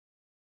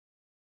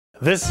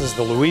This is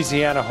the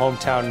Louisiana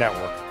Hometown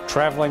Network,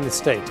 traveling the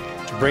state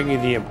to bring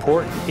you the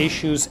important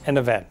issues and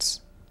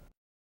events.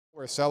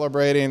 We're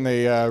celebrating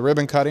the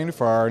ribbon cutting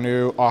for our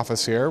new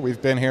office here.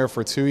 We've been here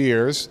for 2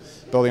 years,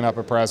 building up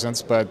a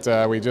presence,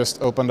 but we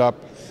just opened up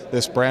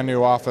this brand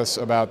new office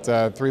about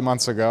 3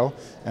 months ago,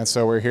 and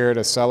so we're here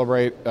to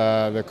celebrate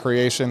the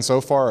creation so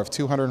far of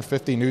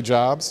 250 new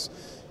jobs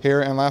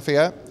here in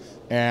Lafayette,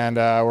 and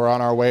we're on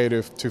our way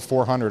to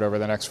 400 over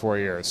the next 4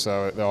 years.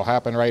 So they'll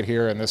happen right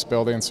here in this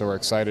building, so we're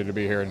excited to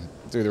be here and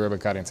do the ribbon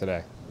cutting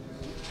today.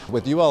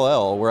 With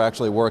ULL, we're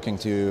actually working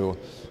to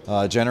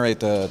generate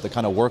the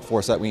kind of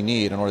workforce that we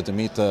need in order to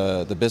meet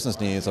the business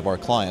needs of our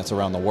clients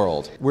around the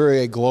world. We're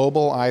a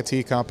global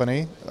IT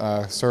company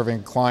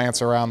serving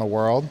clients around the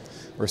world.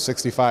 We're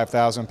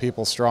 65,000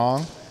 people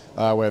strong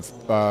with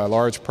a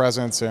large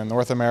presence in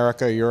North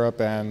America,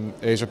 Europe, and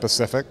Asia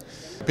Pacific.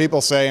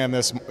 People say in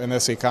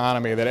this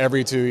economy that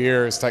every 2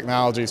 years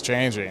technology is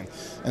changing,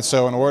 and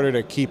so in order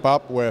to keep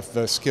up with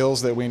the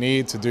skills that we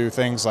need to do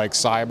things like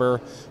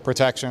cyber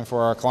protection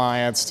for our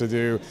clients, to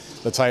do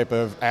the type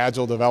of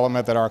agile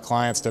development that our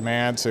clients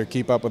demand to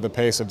keep up with the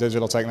pace of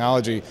digital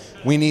technology,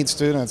 we need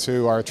students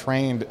who are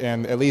trained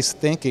in at least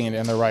thinking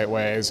in the right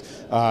ways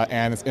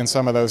and in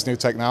some of those new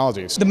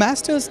technologies. The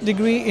master's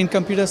degree in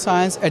computer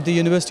science at the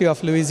University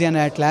of Louisiana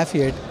at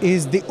Lafayette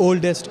is the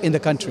oldest in the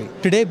country.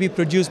 Today we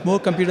produce more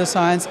computer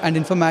science and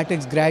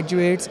informatics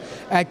graduates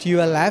at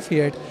UL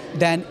Lafayette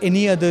than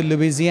any other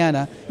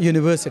Louisiana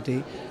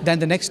university, than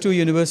the next 2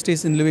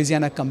 universities in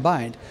Louisiana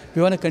combined.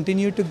 We want to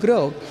continue to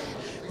grow.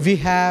 We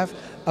have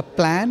a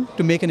plan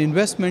to make an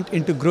investment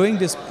into growing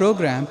this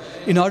program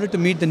in order to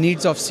meet the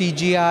needs of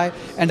CGI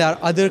and our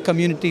other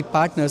community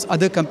partners,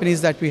 other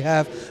companies that we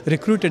have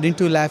recruited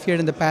into Lafayette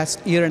in the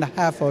past year and a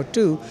half or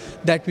two,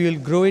 that we will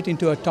grow it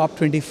into a top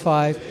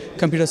 25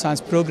 computer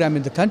science program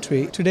in the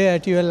country. Today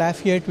at UL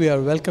Lafayette, we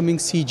are welcoming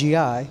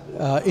CGI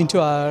into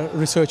our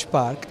research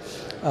park.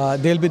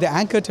 They'll be the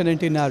anchor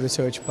tenant in our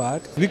research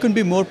park. We couldn't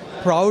be more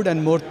proud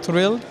and more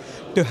thrilled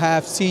to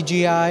have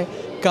CGI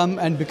come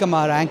and become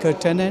our anchor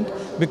tenant,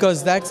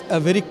 because that's a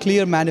very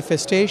clear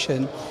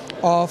manifestation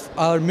of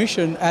our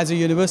mission as a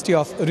university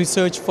of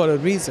research for a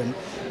reason.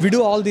 We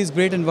do all these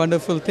great and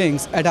wonderful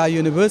things at our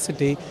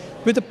university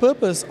with the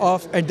purpose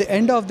of, at the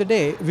end of the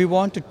day, we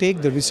want to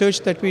take the research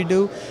that we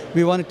do,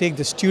 we want to take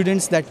the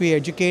students that we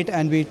educate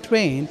and we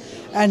train,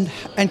 and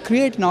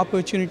create an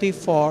opportunity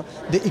for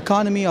the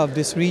economy of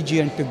this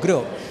region to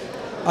grow.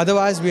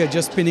 Otherwise, we are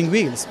just spinning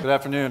wheels. Good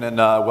afternoon and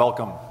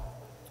welcome.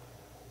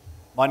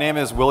 My name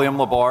is William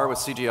Labar with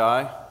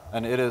CGI,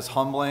 and it is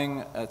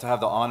humbling to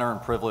have the honor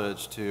and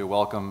privilege to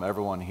welcome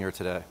everyone here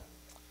today.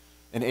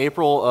 In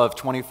April of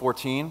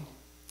 2014,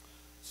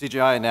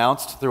 CGI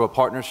announced through a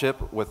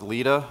partnership with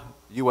LIDA,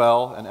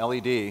 UL, and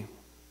LED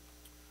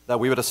that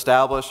we would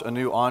establish a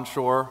new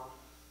onshore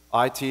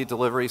IT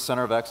delivery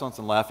center of excellence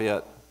in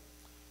Lafayette.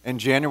 In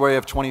January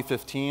of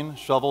 2015,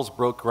 shovels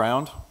broke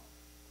ground,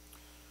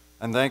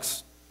 and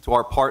thanks to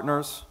our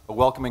partners, a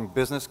welcoming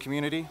business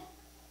community,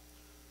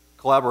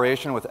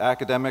 collaboration with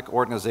academic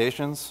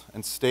organizations,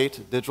 and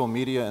state digital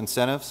media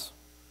incentives,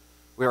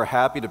 we are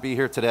happy to be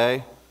here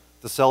today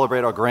to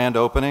celebrate our grand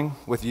opening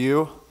with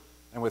you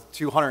and with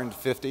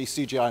 250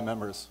 CGI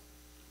members.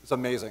 It's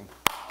amazing.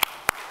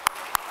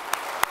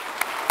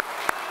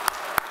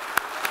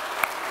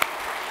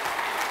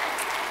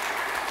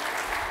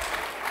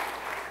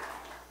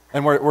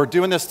 And we're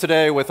doing this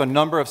today with a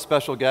number of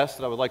special guests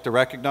that I would like to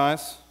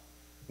recognize.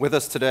 With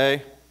us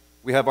today,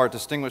 we have our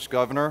distinguished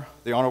governor,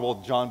 the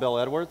Honorable John Bell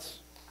Edwards.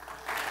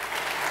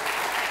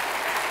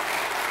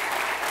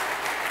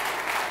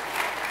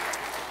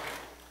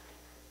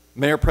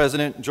 Mayor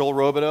President Joel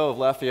Robideau of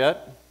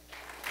Lafayette.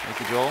 Thank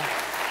you, Joel.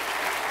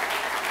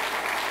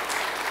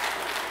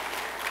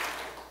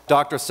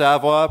 Dr.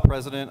 Savoy,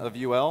 President of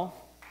UL.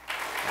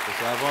 Dr.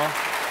 Savoy.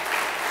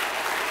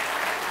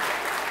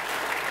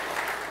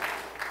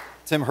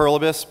 Tim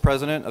Hurlebus,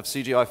 President of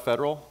CGI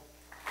Federal.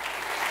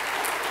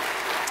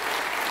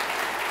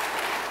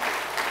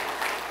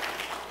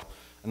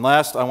 And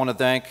last, I want to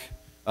thank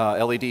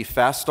LED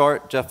Fast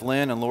Start, Jeff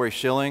Lynn and Lori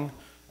Schilling,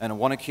 and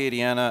One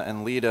Acadiana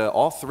and LIDA,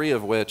 all three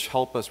of which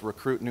help us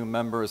recruit new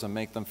members and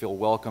make them feel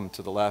welcome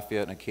to the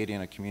Lafayette and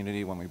Acadiana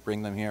community when we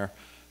bring them here.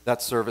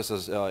 That service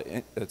is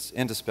it's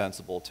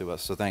indispensable to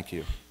us, so thank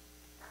you.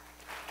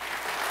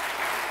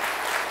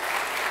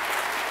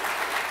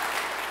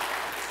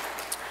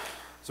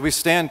 So we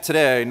stand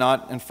today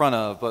not in front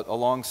of, but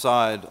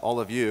alongside all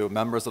of you,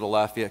 members of the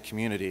Lafayette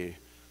community.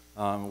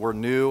 We're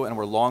new and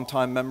we're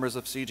longtime members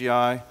of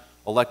CGI,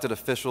 elected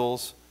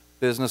officials,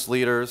 business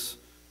leaders,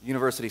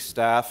 university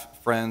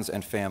staff, friends,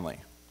 and family.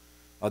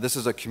 This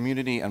is a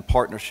community and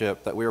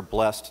partnership that we are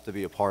blessed to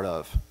be a part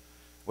of,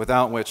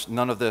 without which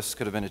none of this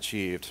could have been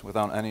achieved,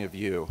 without any of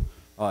you.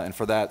 And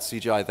for that,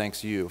 CGI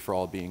thanks you for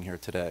all being here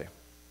today.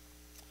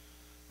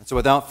 And so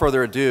without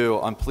further ado,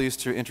 I'm pleased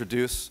to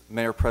introduce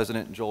Mayor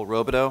President Joel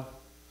Robideau.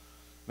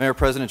 Mayor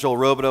President Joel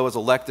Robideau was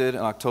elected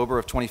in October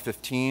of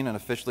 2015 and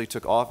officially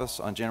took office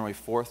on January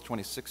 4th,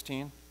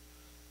 2016.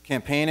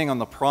 Campaigning on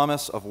the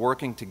promise of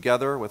working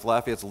together with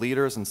Lafayette's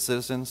leaders and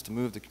citizens to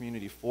move the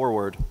community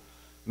forward,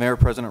 Mayor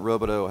President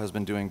Robodeau has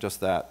been doing just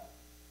that.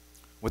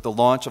 With the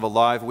launch of a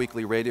live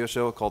weekly radio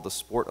show called The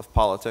Sport of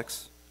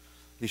Politics,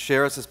 he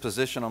shares his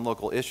position on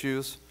local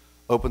issues,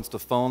 opens the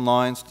phone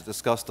lines to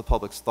discuss the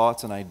public's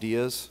thoughts and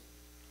ideas,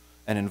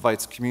 and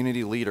invites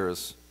community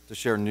leaders to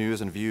share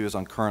news and views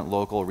on current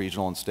local,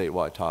 regional, and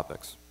statewide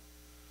topics.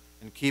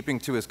 In keeping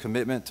to his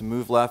commitment to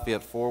move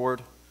Lafayette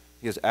forward,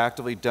 he has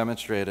actively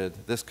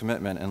demonstrated this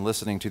commitment in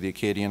listening to the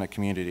Acadiana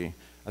community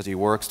as he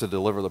works to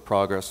deliver the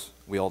progress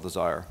we all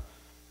desire.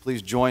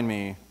 Please join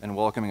me in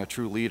welcoming a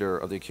true leader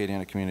of the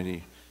Acadiana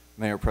community,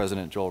 Mayor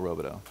President Joel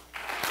Robodeau.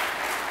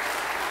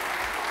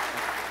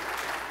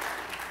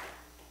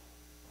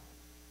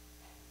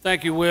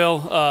 Thank you, Will.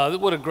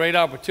 What a great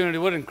opportunity.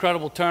 What an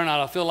incredible turnout.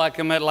 I feel like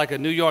I'm at like a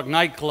New York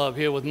nightclub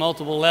here with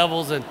multiple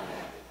levels, and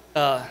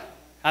I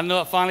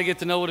finally get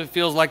to know what it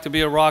feels like to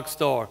be a rock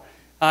star.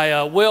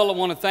 Will, I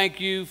want to thank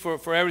you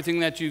for everything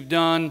that you've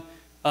done,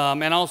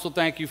 and also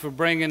thank you for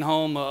bringing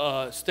home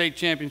a state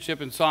championship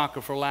in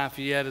soccer for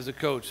Lafayette as a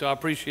coach. So I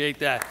appreciate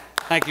that.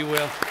 Thank you,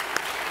 Will.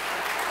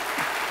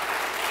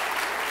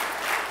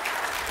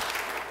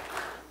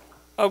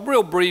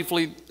 Real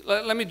briefly,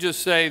 let me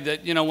just say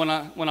that, you know, when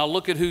I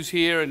look at who's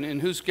here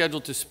and who's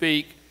scheduled to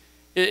speak,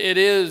 it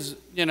is,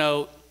 you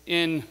know,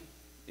 in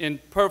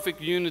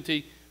perfect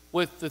unity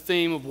with the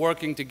theme of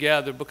working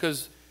together,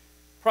 because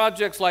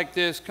projects like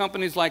this,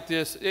 companies like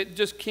this, it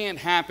just can't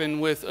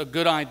happen with a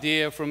good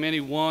idea from any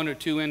one or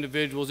two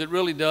individuals. It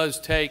really does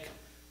take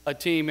a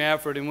team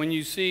effort. And when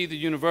you see the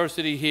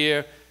university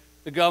here,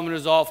 the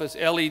governor's office,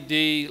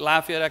 LED,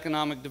 Lafayette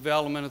Economic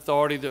Development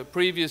Authority, the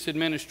previous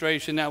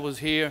administration that was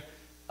here,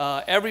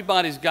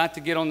 everybody's got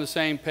to get on the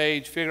same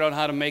page, figure out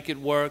how to make it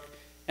work.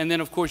 And then,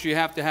 of course, you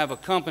have to have a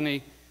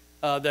company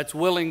that's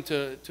willing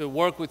to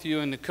work with you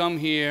and to come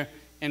here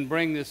and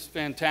bring this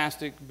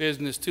fantastic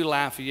business to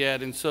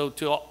Lafayette. And so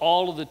to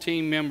all of the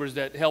team members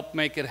that helped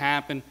make it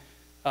happen,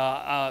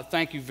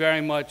 thank you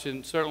very much,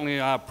 and certainly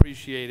I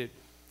appreciate it.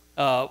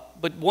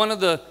 But one of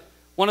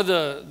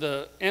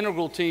the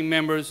integral team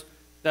members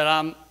that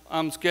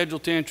I'm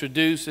scheduled to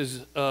introduce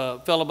is a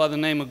fellow by the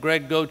name of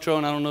Greg Gautreaux,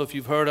 and I don't know if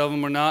you've heard of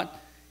him or not.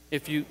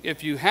 If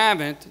you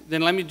haven't,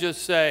 then let me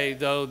just say,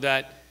 though,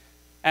 that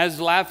as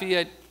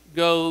Lafayette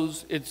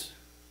goes,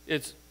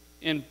 it's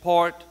in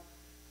part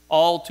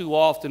all too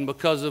often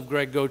because of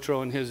Greg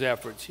Gautreaux and his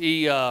efforts.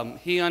 He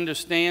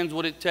understands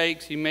what it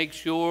takes. He makes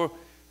sure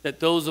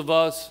that those of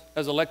us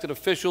as elected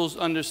officials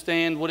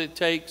understand what it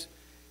takes.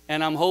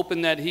 And I'm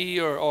hoping that he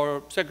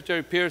or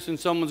Secretary Pearson,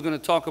 someone's going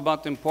to talk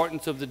about the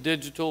importance of the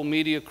digital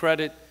media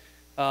credit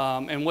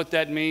and what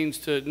that means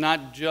to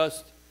not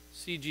just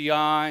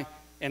CGI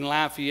and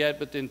Lafayette,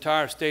 but the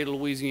entire state of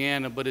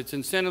Louisiana. But it's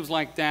incentives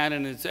like that,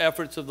 and it's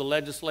efforts of the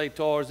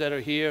legislators that are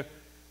here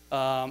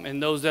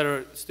and those that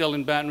are still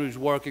in Baton Rouge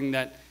working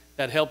that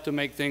help to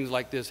make things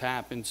like this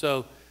happen.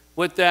 So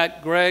with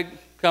that, Greg,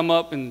 come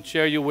up and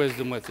share your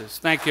wisdom with us.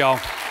 Thank y'all.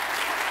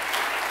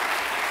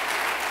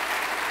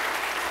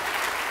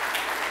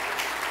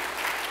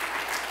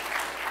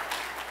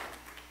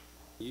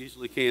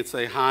 Usually can't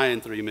say hi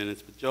in 3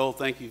 minutes, but Joel,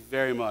 thank you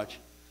very much.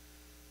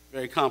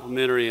 Very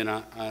complimentary,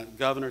 and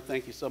Governor,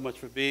 thank you so much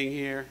for being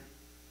here.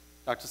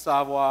 Dr.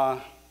 Savoy,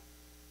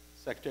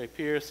 Secretary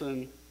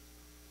Pearson,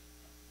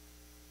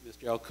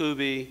 Mr.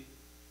 El-Kubi,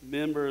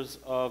 members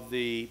of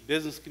the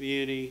business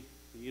community,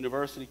 the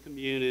university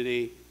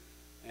community,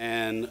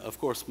 and of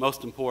course,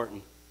 most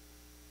important,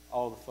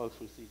 all the folks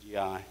from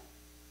CGI.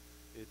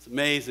 It's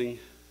amazing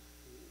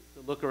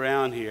to look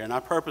around here, and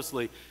I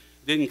purposely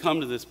didn't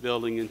come to this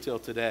building until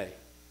today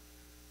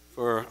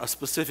for a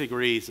specific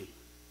reason.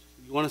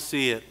 You want to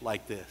see it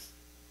like this.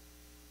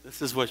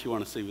 This is what you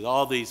want to see with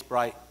all these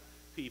bright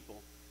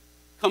people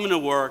coming to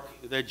work,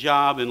 their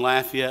job in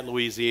Lafayette,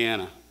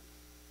 Louisiana,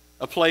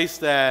 a place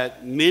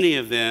that many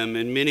of them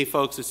and many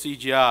folks at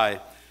CGI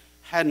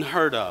hadn't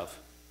heard of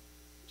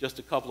just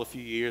a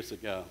few years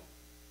ago.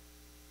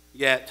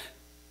 Yet,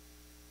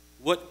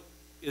 what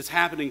is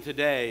happening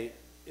today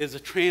is a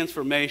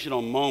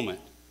transformational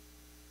moment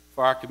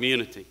for our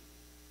community.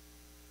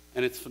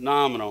 And it's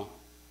phenomenal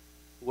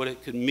what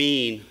it could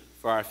mean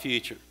for our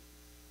future.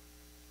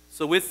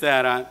 So with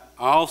that, I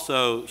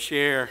also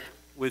share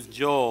with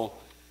Joel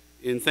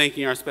in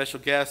thanking our special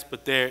guests,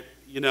 but there,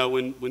 you know,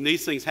 when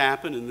these things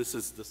happen, and this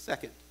is the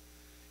second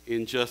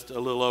in just a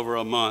little over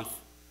a month,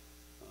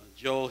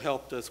 Joel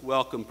helped us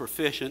welcome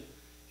Proficient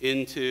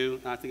into,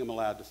 I think I'm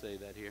allowed to say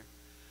that here,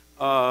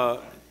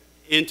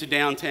 into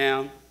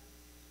downtown.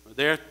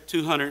 Their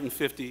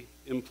 250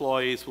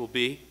 employees will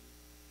be,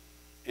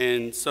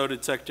 and so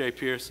did Secretary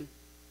Pearson.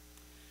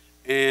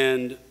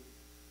 And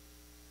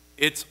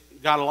it's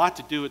got a lot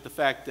to do with the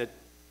fact that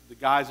the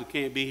guys who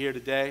can't be here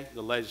today,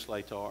 the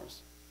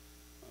legislators,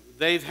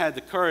 they've had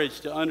the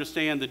courage to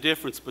understand the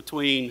difference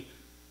between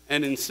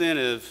an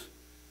incentive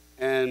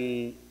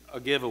and a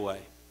giveaway.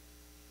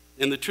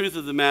 And the truth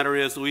of the matter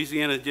is,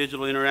 Louisiana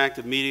Digital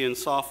Interactive Media and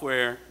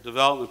Software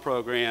Development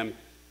Program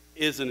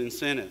is an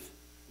incentive.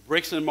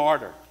 Bricks and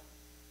mortar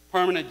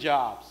permanent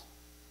jobs.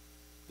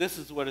 This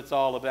is what it's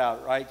all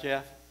about, right,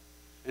 Jeff?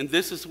 And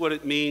this is what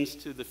it means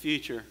to the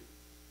future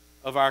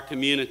of our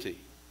community.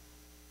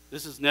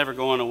 This is never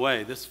going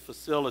away. This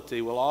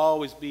facility will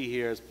always be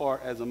here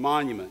as a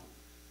monument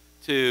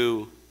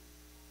to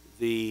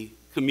the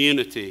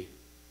community,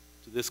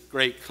 to this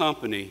great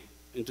company,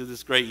 and to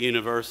this great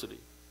university.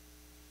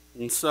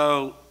 And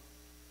so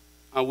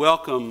I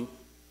welcome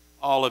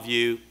all of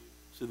you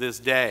to this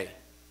day,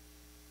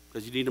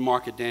 because you need to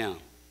mark it down.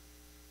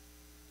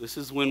 This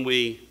is when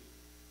we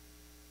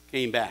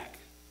came back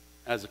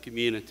as a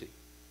community.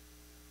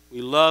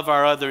 We love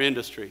our other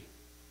industry,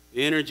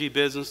 the energy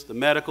business, the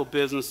medical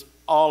business,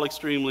 all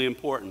extremely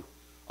important.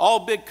 All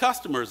big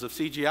customers of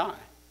CGI,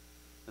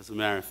 as a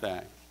matter of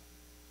fact.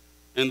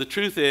 And the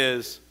truth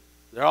is,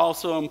 they're all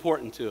so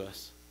important to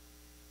us.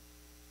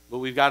 But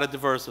we've got to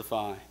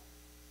diversify.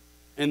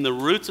 And the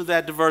roots of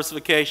that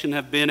diversification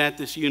have been at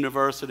this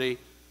university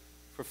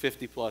for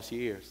 50+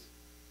 years.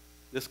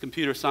 This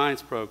computer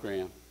science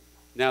program,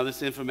 now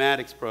this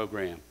informatics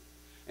program,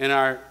 and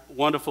our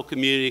wonderful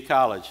community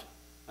college.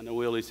 I know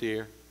Willie's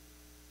here.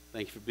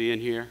 Thank you for being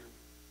here.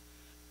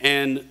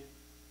 And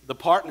the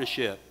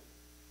partnership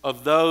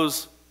of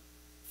those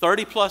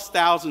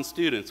 30,000+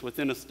 students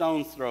within a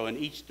stone's throw in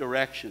each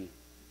direction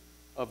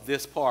of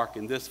this park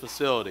and this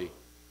facility.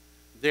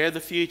 They're the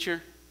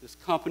future. This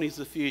company's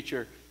the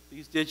future.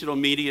 These digital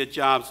media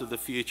jobs are the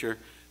future.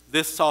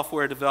 This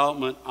software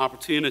development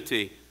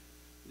opportunity,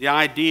 the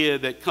idea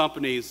that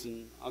companies,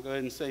 and I'll go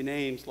ahead and say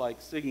names like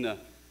Cigna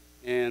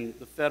and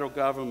the federal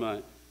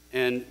government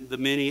and the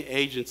many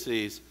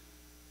agencies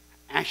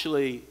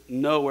actually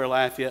know where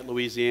Lafayette,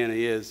 Louisiana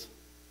is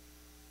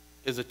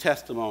a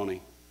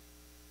testimony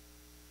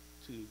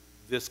to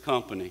this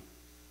company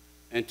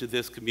and to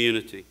this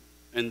community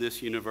and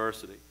this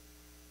university.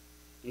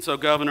 And so,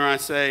 Governor, I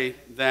say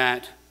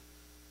that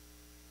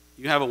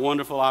you have a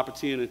wonderful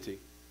opportunity.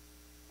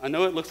 I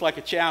know it looks like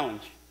a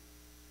challenge,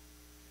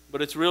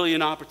 but it's really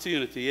an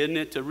opportunity, isn't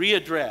it, to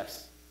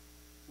readdress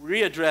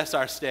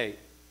our state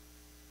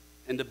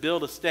and to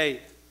build a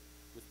state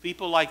with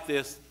people like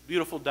this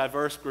beautiful,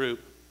 diverse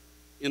group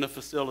in a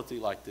facility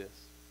like this.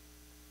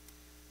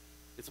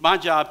 It's my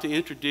job to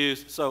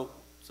introduce, so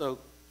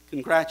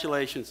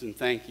congratulations and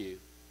thank you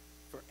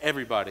for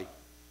everybody.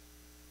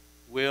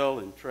 Will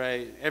and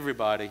Trey,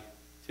 everybody.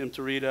 Tim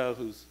Torito,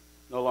 who's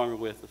no longer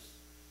with us.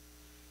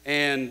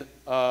 And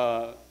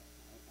I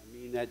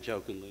mean that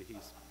jokingly.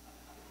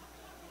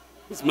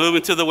 He's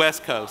moving to the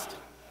West Coast.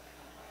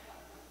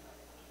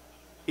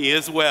 He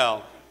is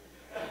well.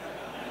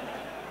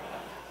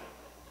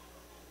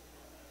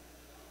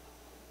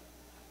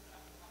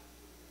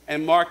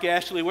 And Mark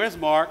Ashley, where's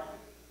Mark?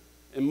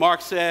 And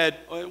Mark said,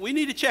 we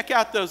need to check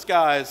out those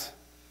guys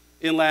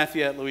in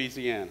Lafayette,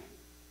 Louisiana.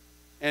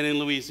 And in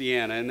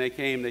Louisiana. And they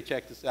came, they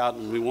checked us out,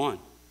 and we won.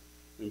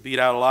 And beat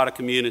out a lot of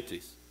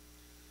communities.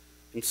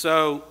 And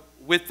so,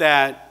 with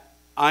that,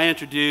 I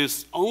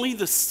introduce only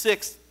the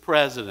 6th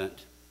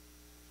president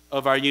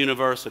of our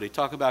university.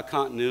 Talk about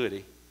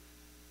continuity.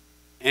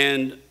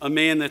 And a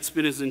man that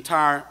spent his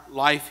entire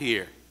life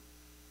here.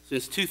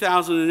 Since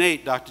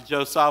 2008, Dr.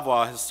 Joe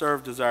Savoy has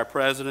served as our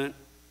president.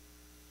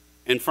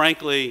 And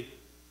frankly,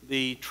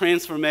 the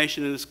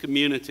transformation in this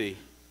community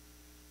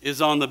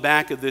is on the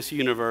back of this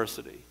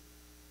university.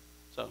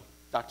 So,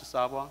 Dr.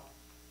 Savoy.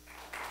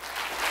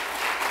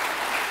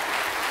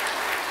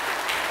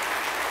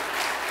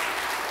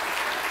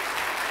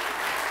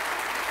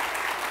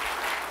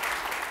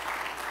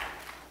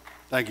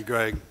 Thank you,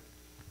 Greg.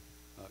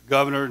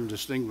 Governor and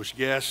distinguished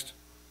guests,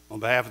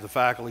 on behalf of the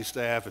faculty,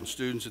 staff, and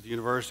students at the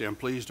university, I'm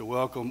pleased to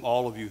welcome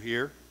all of you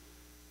here,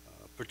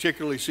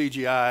 particularly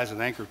CGI as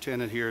an anchor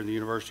tenant here in the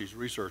university's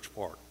research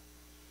park.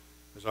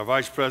 As our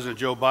Vice President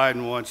Joe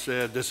Biden once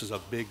said, this is a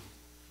big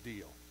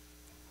deal.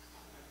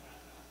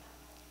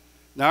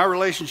 Now, our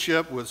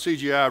relationship with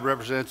CGI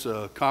represents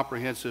a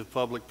comprehensive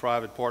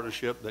public-private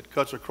partnership that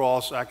cuts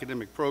across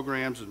academic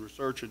programs and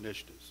research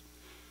initiatives.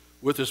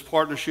 With this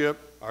partnership,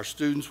 our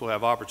students will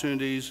have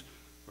opportunities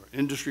for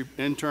industry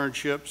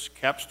internships,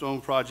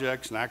 capstone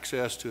projects, and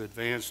access to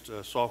advanced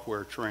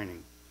software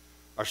training.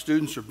 Our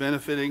students are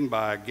benefiting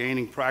by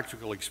gaining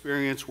practical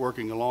experience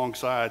working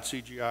alongside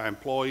CGI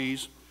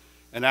employees,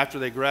 and after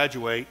they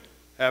graduate,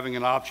 having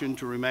an option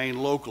to remain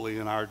locally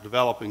in our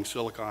developing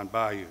Silicon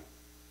Bayou.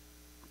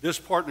 This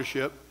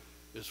partnership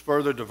is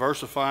further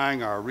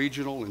diversifying our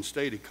regional and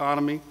state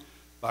economy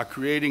by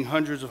creating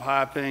hundreds of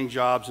high-paying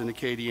jobs in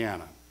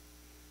Acadiana.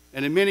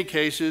 And in many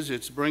cases,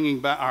 it's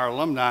bringing our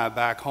alumni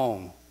back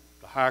home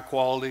to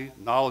high-quality,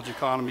 knowledge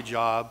economy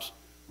jobs,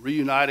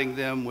 reuniting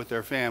them with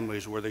their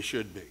families where they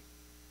should be.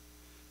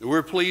 And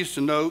we're pleased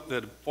to note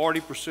that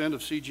 40% of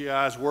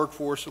CGI's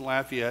workforce in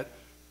Lafayette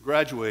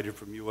graduated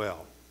from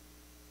UL.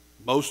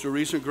 Most are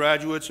recent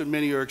graduates, and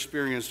many are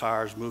experienced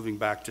hires moving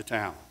back to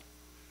town.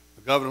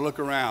 But Governor, look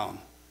around.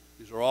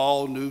 These are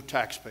all new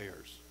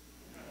taxpayers.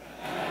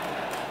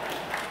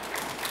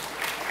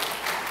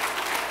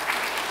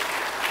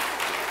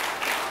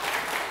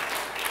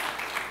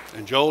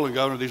 And Joel and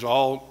Governor, these are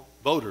all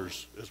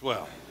voters as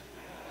well.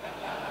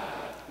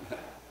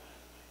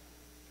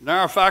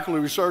 Now our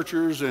faculty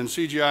researchers and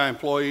CGI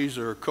employees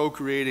are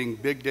co-creating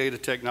big data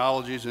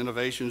technologies and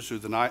innovations through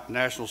the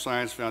National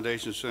Science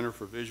Foundation Center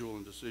for Visual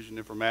and Decision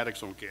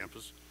Informatics on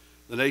campus,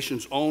 the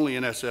nation's only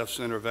NSF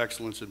Center of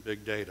Excellence in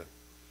Big Data.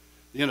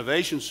 The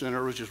Innovation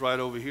Center, which is right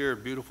over here, a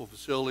beautiful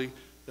facility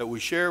that we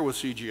share with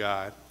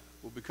CGI,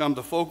 will become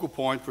the focal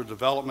point for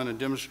development and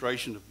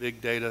demonstration of big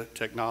data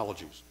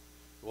technologies.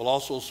 It will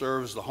also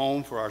serve as the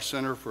home for our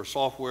Center for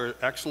Software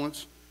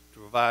Excellence to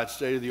provide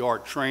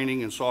state-of-the-art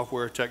training in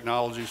software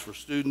technologies for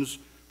students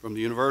from the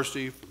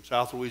university, from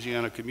South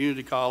Louisiana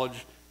Community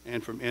College,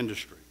 and from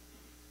industry.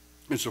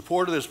 In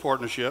support of this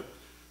partnership,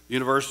 the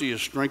university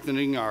is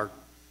strengthening our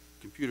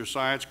computer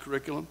science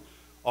curriculum,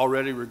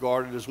 already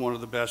regarded as one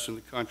of the best in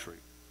the country.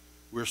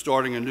 We're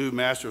starting a new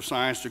Master of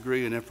Science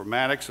degree in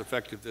informatics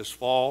effective this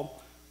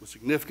fall, with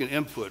significant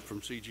input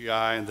from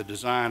CGI in the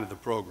design of the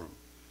program.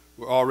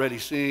 We're already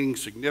seeing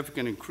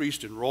significant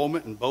increased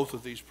enrollment in both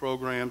of these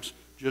programs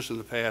just in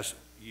the past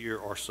year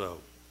or so.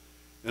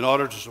 In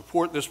order to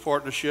support this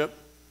partnership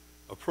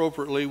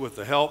appropriately with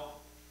the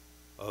help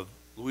of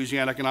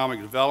Louisiana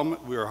Economic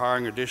Development, we are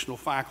hiring additional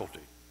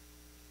faculty.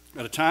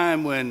 At a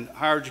time when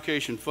higher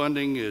education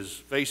funding is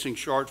facing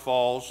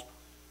shortfalls,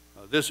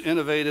 this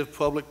innovative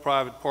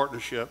public-private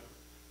partnership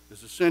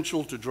is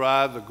essential to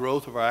drive the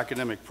growth of our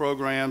academic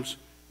programs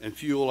and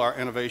fuel our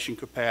innovation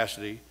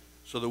capacity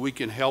so that we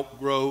can help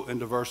grow and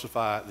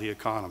diversify the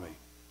economy.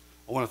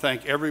 I want to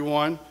thank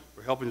everyone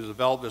for helping to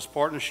develop this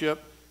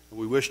partnership, and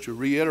we wish to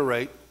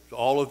reiterate to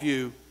all of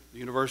you the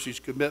university's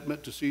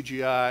commitment to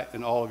CGI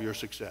and all of your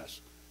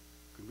success.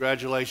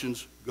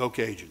 Congratulations, go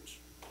Cajuns.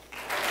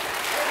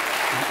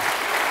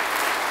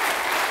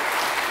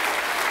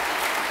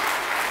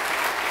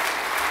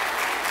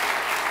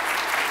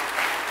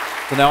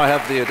 So now I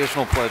have the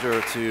additional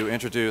pleasure to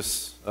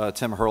introduce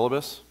Tim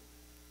Hurlebus.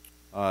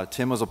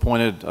 Tim was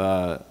appointed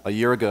a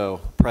year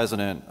ago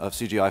president of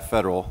CGI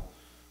Federal,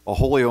 a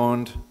wholly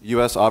owned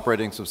U.S.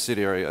 operating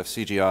subsidiary of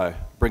CGI,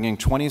 bringing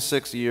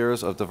 26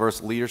 years of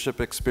diverse leadership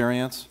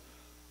experience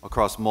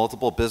across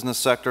multiple business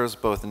sectors,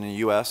 both in the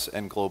U.S.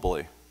 and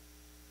globally.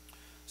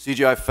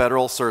 CGI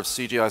Federal serves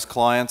CGI's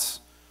clients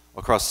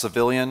across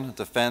civilian,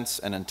 defense,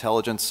 and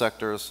intelligence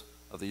sectors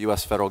of the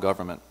U.S. federal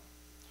government.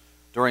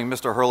 During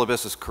Mr.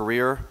 Hurlebus'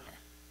 career,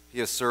 he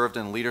has served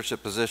in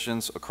leadership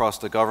positions across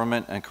the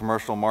government and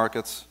commercial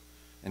markets,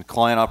 in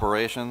client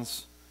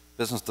operations,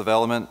 business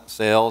development,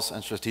 sales,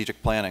 and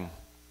strategic planning.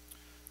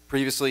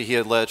 Previously, he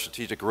had led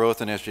strategic growth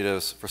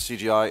initiatives for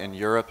CGI in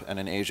Europe and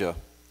in Asia,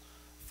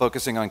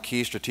 focusing on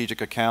key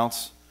strategic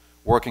accounts,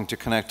 working to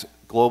connect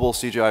global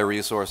CGI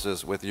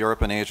resources with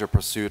Europe and Asia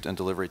pursuit and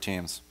delivery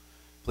teams.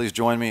 Please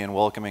join me in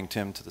welcoming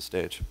Tim to the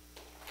stage.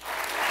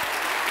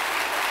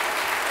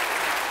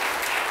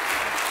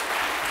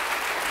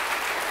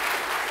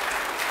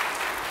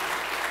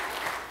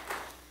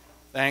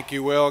 Thank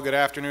you, Will. Good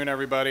afternoon,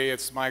 everybody.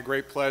 It's my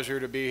great pleasure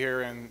to be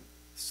here in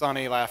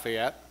sunny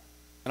Lafayette.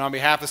 And on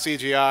behalf of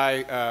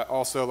CGI,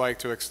 also like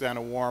to extend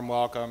a warm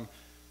welcome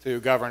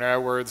to Governor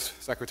Edwards,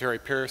 Secretary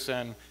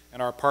Pearson,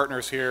 and our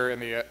partners here in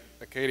the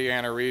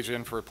Acadiana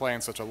region for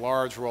playing such a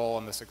large role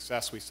in the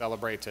success we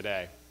celebrate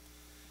today.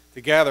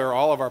 Together,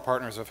 all of our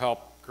partners have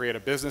helped create a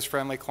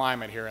business-friendly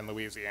climate here in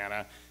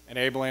Louisiana,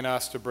 enabling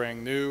us to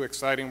bring new,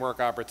 exciting work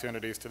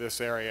opportunities to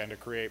this area and to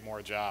create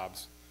more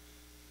jobs.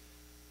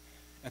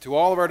 And to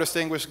all of our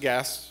distinguished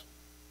guests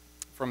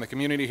from the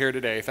community here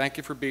today, thank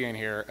you for being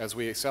here as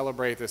we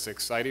celebrate this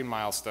exciting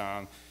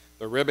milestone,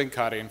 the ribbon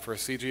cutting for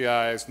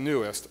CGI's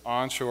newest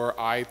onshore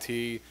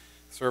IT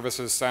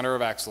Services Center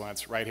of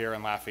Excellence right here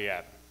in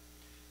Lafayette.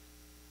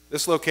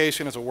 This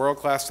location is a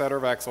world-class center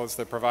of excellence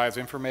that provides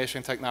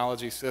information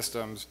technology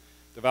systems,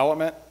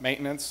 development,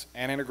 maintenance,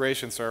 and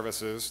integration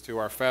services to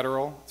our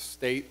federal,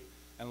 state,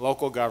 and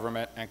local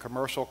government and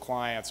commercial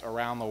clients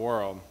around the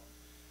world.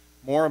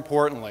 More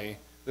importantly,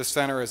 this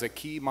center is a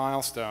key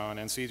milestone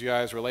in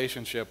CGI's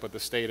relationship with the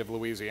state of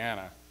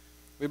Louisiana.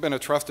 We've been a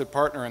trusted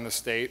partner in the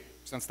state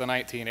since the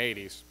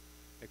 1980s.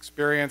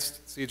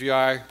 Experienced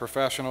CGI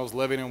professionals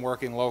living and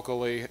working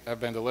locally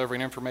have been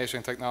delivering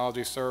information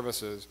technology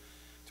services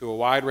to a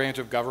wide range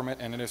of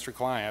government and industry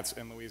clients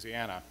in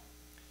Louisiana.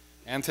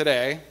 And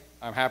today,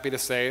 I'm happy to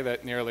say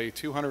that nearly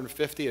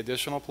 250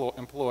 additional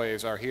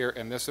employees are here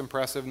in this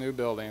impressive new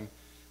building,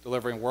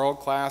 delivering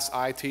world-class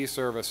IT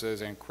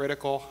services in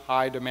critical,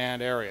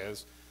 high-demand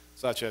areas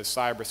such as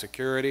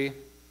cybersecurity,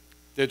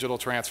 digital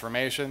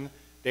transformation,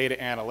 data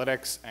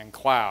analytics, and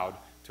cloud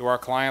to our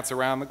clients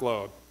around the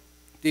globe,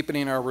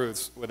 deepening our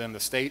roots within the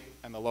state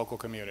and the local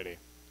community.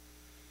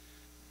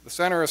 The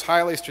center is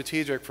highly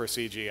strategic for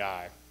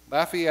CGI.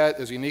 Lafayette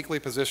is uniquely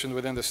positioned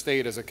within the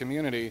state as a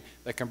community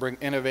that can bring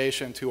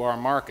innovation to our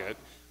market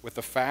with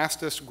the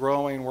fastest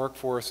growing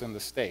workforce in the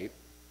state,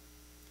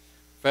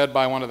 fed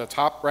by one of the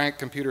top-ranked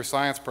computer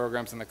science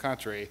programs in the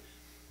country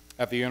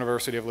at the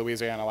University of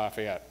Louisiana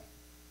Lafayette.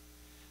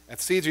 At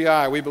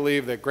CGI, we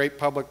believe that great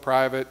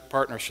public-private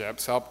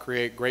partnerships help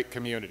create great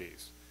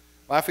communities.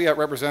 Lafayette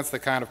represents the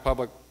kind of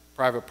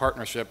public-private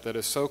partnership that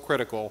is so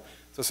critical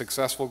to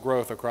successful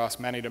growth across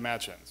many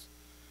dimensions.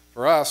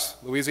 For us,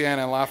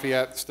 Louisiana and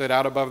Lafayette stood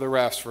out above the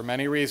rest for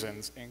many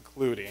reasons,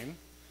 including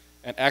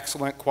an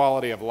excellent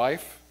quality of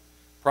life,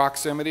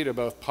 proximity to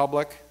both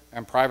public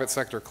and private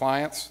sector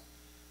clients,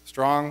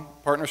 strong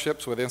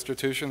partnerships with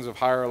institutions of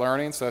higher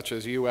learning such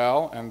as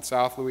UL and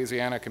South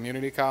Louisiana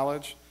Community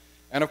College,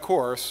 and of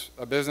course,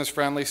 a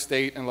business-friendly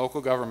state and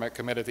local government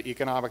committed to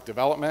economic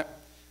development,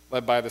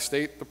 led by the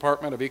State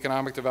Department of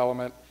Economic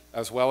Development,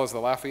 as well as the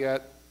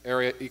Lafayette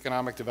Area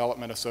Economic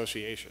Development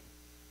Association.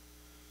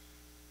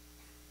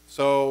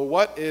 So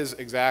what is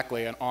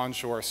exactly an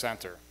onshore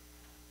center?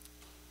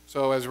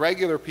 So as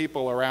regular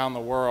people around the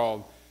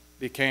world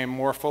became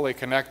more fully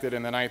connected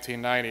in the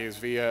 1990s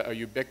via a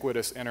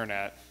ubiquitous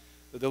internet,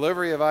 the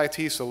delivery of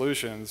IT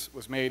solutions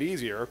was made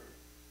easier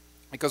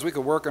because we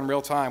could work in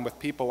real time with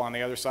people on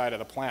the other side of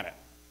the planet.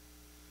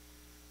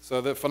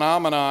 So the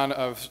phenomenon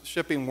of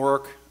shipping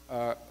work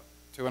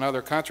to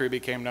another country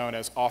became known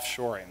as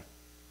offshoring.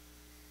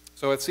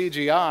 So at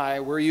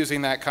CGI, we're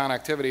using that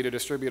connectivity to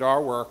distribute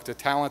our work to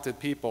talented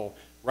people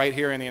right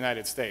here in the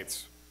United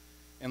States.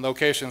 In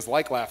locations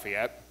like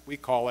Lafayette, we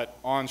call it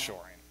onshoring.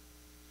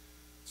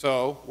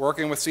 So,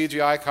 working with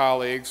CGI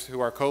colleagues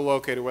who are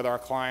co-located with our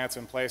clients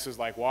in places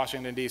like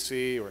Washington,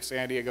 D.C., or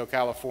San Diego,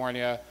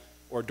 California,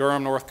 or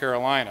Durham, North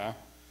Carolina,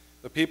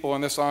 the people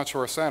in this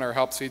onshore center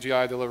help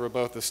CGI deliver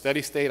both the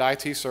steady-state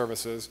IT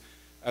services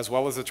as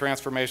well as the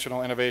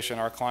transformational innovation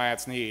our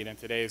clients need in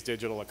today's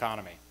digital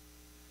economy.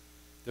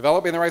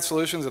 Developing the right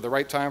solutions at the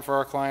right time for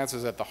our clients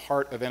is at the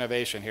heart of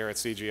innovation here at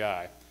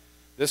CGI.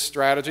 This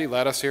strategy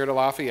led us here to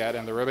Lafayette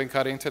and the ribbon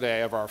cutting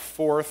today of our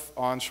 4th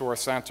onshore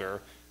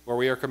center, where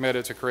we are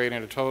committed to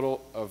creating a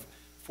total of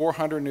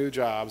 400 new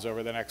jobs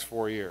over the next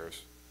 4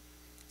 years.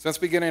 Since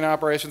beginning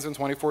operations in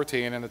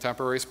 2014 in the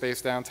temporary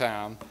space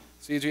downtown,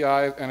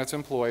 CGI and its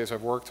employees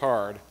have worked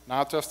hard,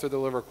 not just to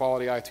deliver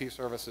quality IT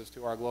services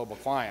to our global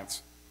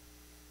clients,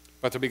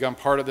 but to become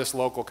part of this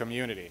local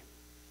community.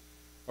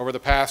 Over the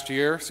past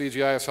year,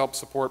 CGI has helped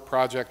support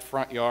Project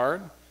Front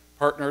Yard,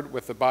 partnered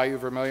with the Bayou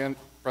Vermilion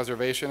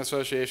Preservation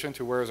Association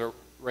to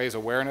raise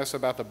awareness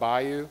about the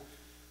bayou,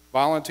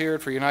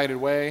 volunteered for United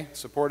Way,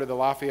 supported the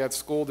Lafayette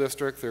School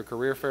District through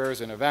career fairs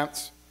and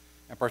events,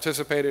 and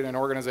participated in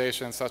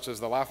organizations such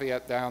as the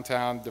Lafayette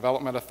Downtown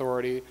Development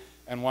Authority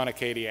and One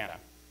Acadiana.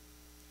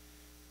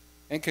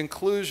 In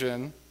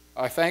conclusion,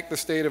 I thank the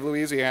state of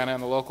Louisiana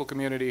and the local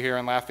community here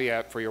in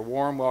Lafayette for your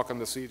warm welcome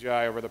to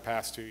CGI over the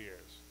past 2 years.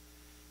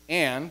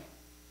 And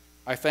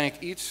I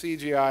thank each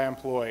CGI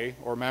employee,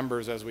 or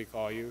members as we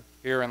call you,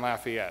 here in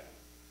Lafayette.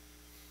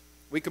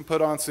 We can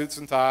put on suits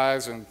and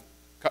ties and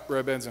cut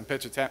ribbons and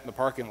pitch a tent in the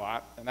parking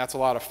lot, and that's a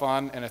lot of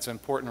fun, and it's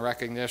important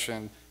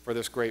recognition for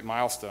this great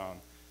milestone.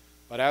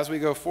 But as we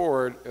go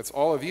forward, it's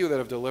all of you that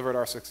have delivered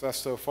our success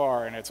so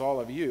far, and it's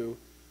all of you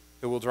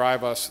who will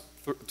drive us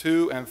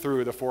to and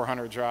through the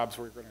 400 jobs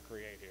we're going to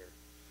create here.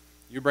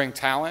 You bring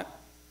talent,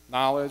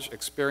 knowledge,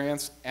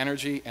 experience,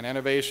 energy, and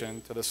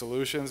innovation to the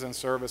solutions and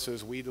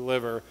services we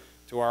deliver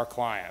to our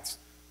clients.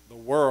 The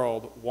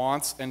world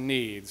wants and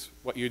needs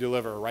what you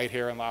deliver right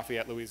here in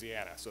Lafayette,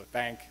 Louisiana, so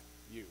thank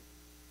you.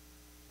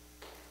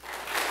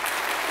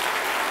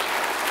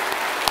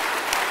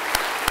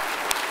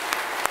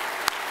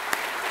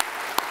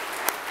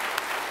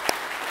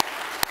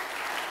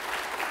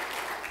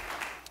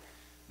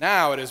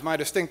 Now it is my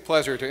distinct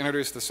pleasure to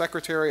introduce the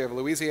Secretary of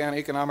Louisiana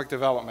Economic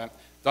Development,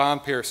 Don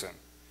Pearson.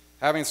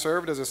 Having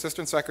served as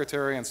Assistant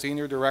Secretary and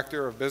Senior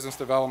Director of Business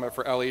Development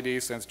for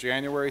LED since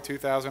January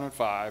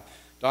 2005,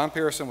 Don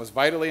Pearson was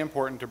vitally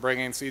important to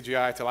bringing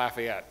CGI to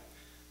Lafayette.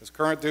 His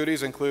current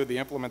duties include the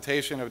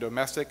implementation of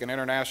domestic and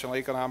international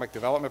economic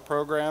development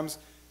programs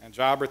and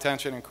job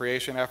retention and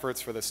creation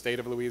efforts for the state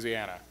of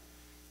Louisiana.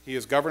 He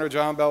is Governor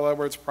John Bel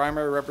Edwards'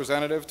 primary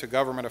representative to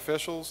government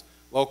officials,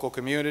 local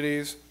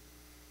communities,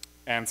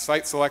 and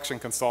site selection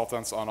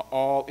consultants on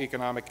all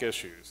economic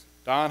issues.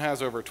 Don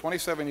has over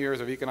 27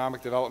 years of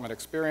economic development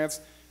experience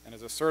and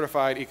is a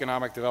certified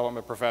economic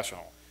development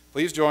professional.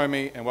 Please join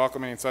me in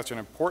welcoming such an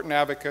important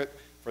advocate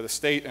for the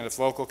state and its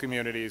local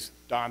communities,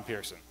 Don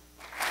Pearson.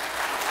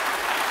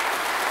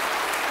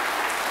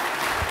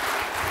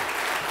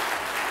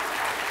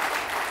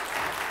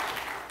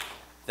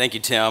 Thank you,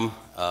 Tim.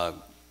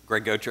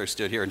 Greg Gocher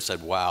stood here and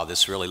said, wow,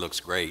 this really looks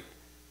great.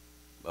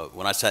 But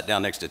when I sat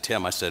down next to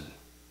Tim, I said,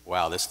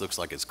 wow, this looks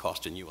like it's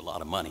costing you a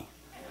lot of money.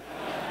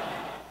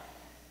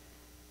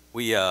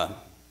 We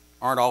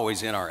aren't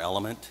always in our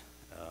element.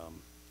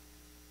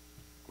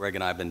 Greg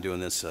and I have been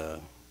doing this a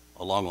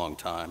long, long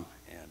time,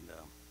 and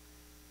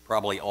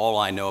probably all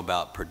I know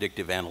about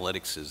predictive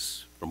analytics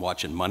is from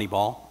watching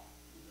Moneyball.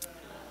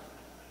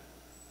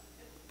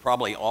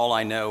 Probably all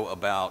I know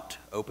about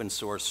open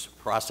source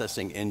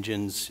processing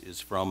engines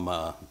is from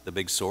the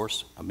Big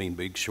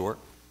Short.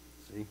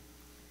 See?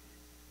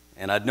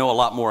 And I'd know a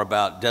lot more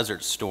about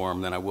Desert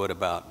Storm than I would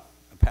about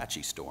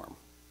Apache Storm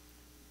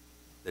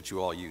that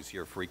you all use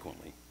here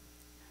frequently.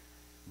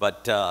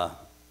 But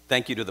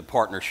thank you to the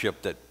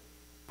partnership that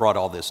brought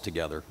all this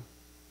together.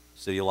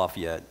 City of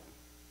Lafayette,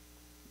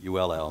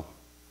 ULL,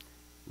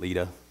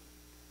 LEDA,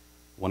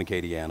 One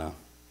Acadiana,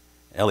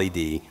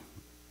 LED,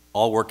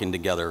 all working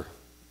together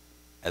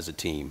as a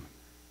team,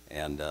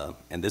 and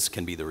this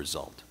can be the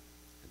result.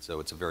 And so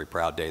it's a very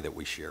proud day that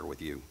we share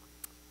with you.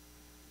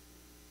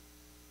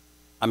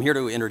 I'm here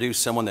to introduce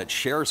someone that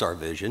shares our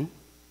vision,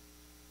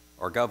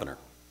 our governor.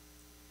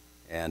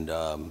 And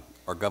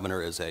our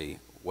governor is a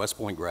West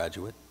Point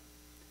graduate.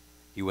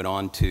 He went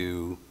on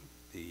to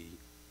the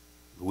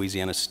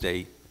Louisiana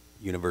State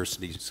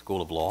University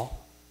School of Law,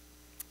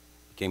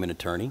 became an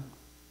attorney.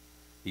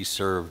 He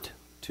served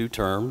 2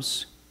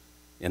 terms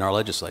in our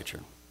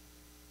legislature.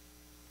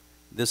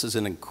 This is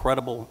an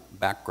incredible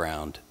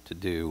background to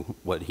do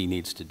what he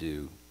needs to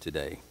do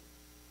today.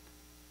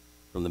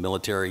 From the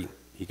military,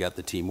 he got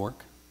the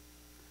teamwork.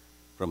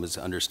 From his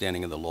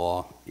understanding of the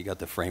law, he got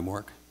the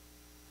framework.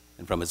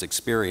 And from his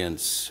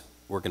experience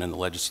working in the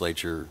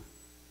legislature,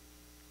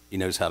 he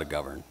knows how to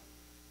govern.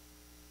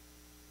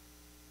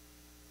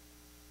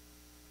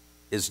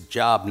 His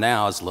job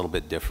now is a little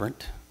bit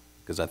different,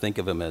 because I think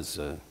of him as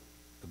a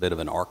bit of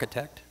an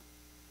architect.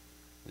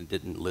 It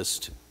didn't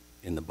list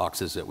in the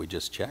boxes that we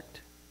just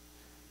checked.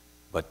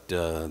 But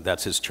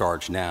that's his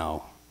charge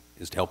now,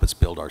 is to help us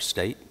build our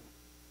state.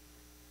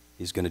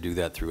 He's going to do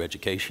that through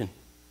education.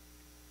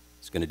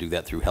 He's going to do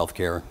that through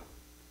healthcare.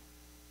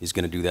 He's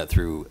going to do that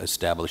through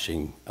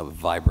establishing a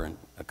vibrant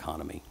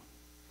economy.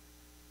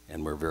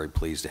 And we're very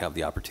pleased to have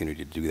the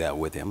opportunity to do that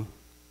with him.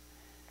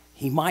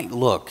 He might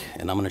look,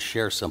 and I'm going to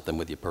share something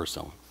with you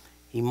personally,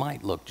 he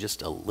might look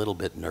just a little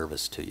bit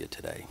nervous to you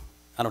today.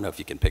 I don't know if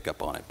you can pick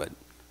up on it,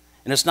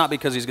 and it's not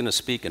because he's going to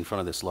speak in front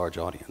of this large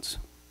audience.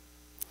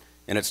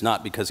 And it's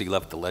not because he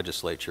left the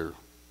legislature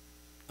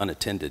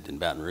unattended in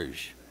Baton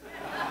Rouge.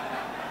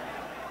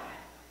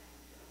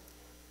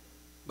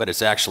 But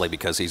it's actually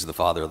because he's the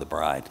father of the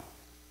bride,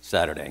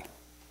 Saturday.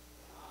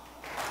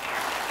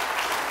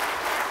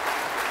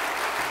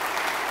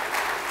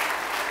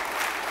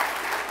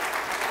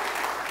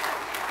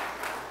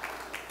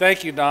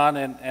 Thank you, Don.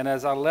 And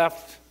as I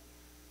left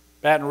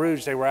Baton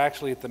Rouge, they were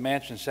actually at the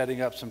mansion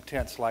setting up some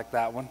tents like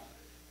that one.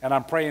 And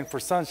I'm praying for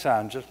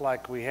sunshine, just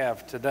like we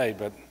have today,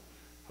 but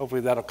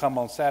hopefully that'll come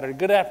on Saturday.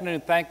 Good afternoon.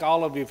 Thank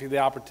all of you for the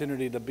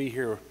opportunity to be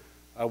here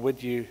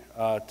with you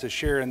to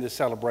share in this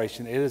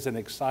celebration. It is an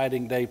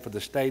exciting day for the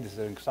state. It's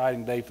an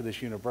exciting day for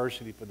this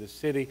university, for this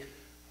city,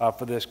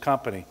 for this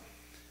company.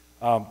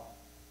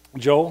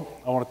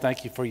 Joel, I want to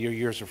thank you for your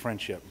years of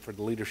friendship, for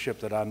the leadership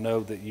that I know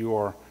that you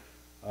are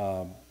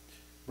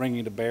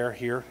bringing to bear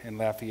here in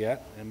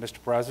Lafayette. And Mr.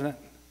 President,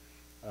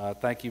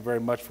 thank you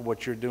very much for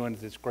what you're doing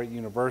at this great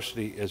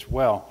university as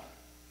well.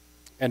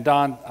 And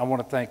Don, I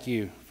want to thank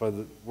you for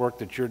the work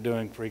that you're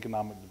doing for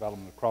economic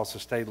development across the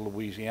state of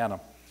Louisiana.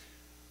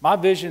 My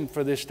vision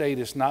for this state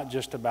is not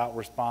just about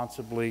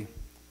responsibly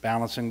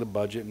balancing the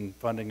budget and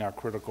funding our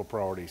critical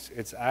priorities.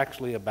 It's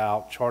actually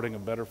about charting a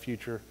better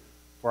future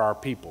for our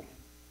people,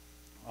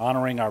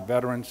 honoring our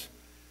veterans,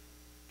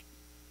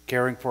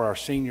 caring for our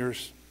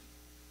seniors,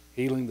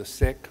 healing the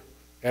sick,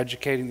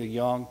 educating the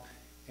young,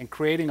 and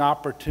creating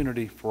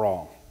opportunity for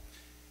all.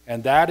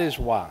 And that is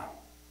why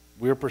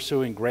we're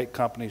pursuing great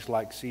companies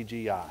like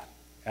CGI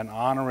and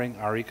honoring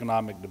our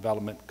economic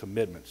development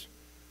commitments.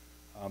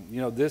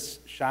 You know, this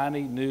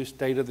shiny new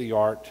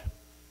state-of-the-art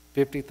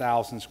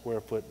 50,000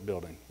 square foot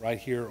building right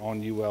here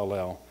on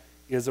ULL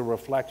is a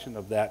reflection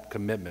of that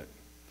commitment.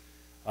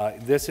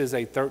 This is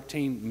a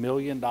 $13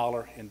 million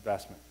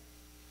investment,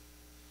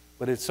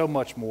 but it's so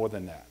much more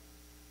than that.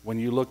 When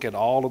you look at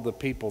all of the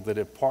people that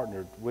have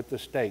partnered with the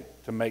state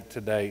to make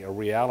today a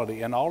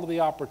reality, and all of the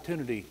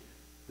opportunity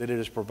that it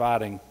is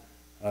providing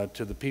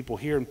to the people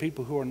here and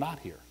people who are not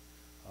here.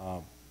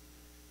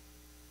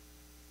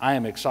 I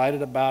am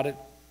excited about it,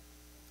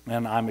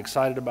 and I'm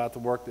excited about the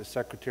work that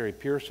Secretary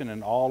Pearson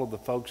and all of the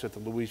folks at the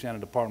Louisiana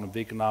Department of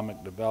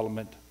Economic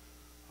Development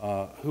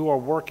who are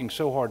working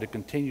so hard to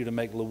continue to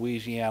make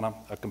Louisiana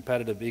a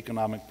competitive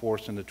economic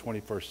force in the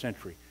 21st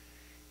century.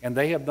 And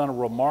they have done a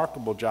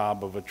remarkable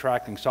job of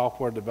attracting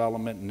software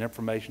development and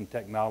information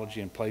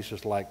technology in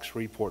places like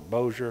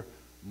Shreveport-Bossier,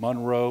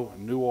 Monroe,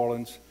 New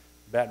Orleans,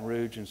 Baton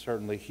Rouge, and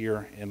certainly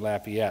here in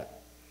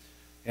Lafayette.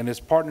 And it's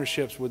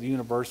partnerships with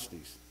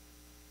universities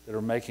that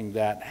are making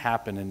that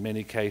happen in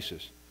many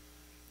cases.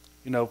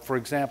 You know, for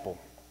example,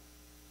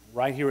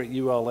 right here at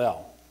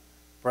ULL,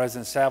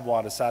 President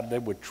Savoy decided they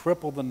would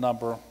triple the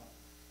number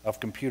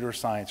of computer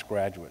science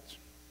graduates.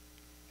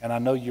 And I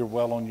know you're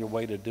well on your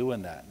way to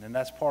doing that. And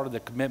that's part of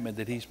the commitment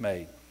that he's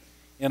made.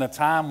 In a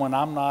time when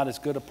I'm not as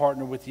good a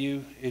partner with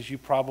you as you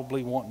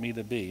probably want me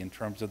to be in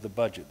terms of the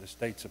budget, the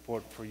state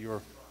support for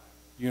your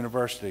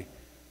university,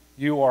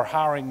 you are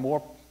hiring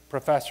more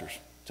professors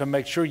to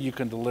make sure you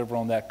can deliver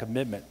on that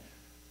commitment.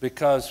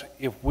 Because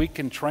if we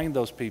can train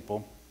those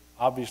people,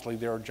 obviously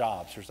there are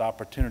jobs, there's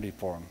opportunity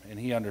for them, and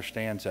he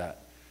understands that.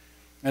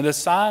 And the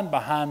sign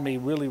behind me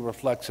really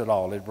reflects it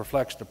all. It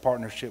reflects the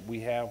partnership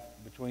we have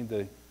between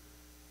the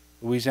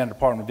Louisiana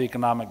Department of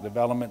Economic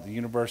Development, the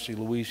University of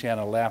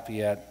Louisiana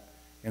Lafayette,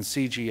 and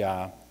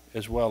CGI,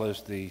 as well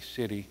as the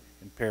city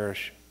and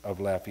parish of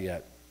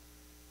Lafayette.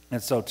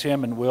 And so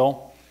Tim and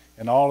Will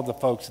and all of the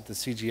folks at the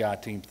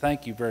CGI team,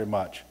 thank you very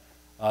much.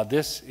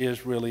 This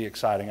is really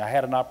exciting. I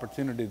had an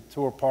opportunity to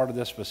tour part of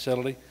this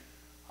facility.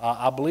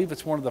 I believe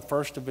it's one of the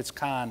first of its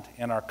kind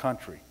in our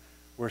country,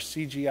 where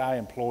CGI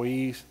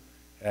employees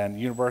and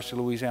University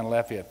of Louisiana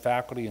Lafayette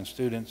faculty and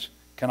students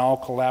can all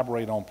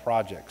collaborate on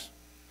projects.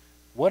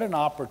 What an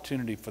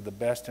opportunity for the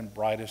best and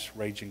brightest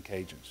Raging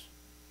Cajuns.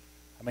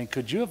 I mean,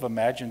 could you have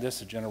imagined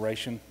this a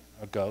generation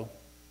ago?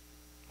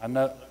 I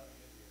know.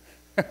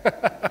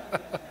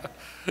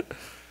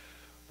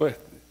 But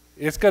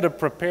it's going to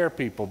prepare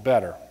people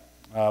better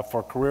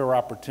for career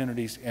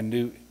opportunities in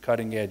new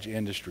cutting-edge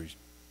industries.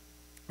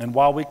 And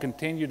while we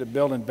continue to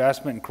build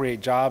investment and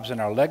create jobs in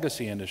our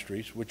legacy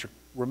industries, which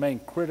remain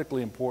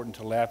critically important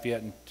to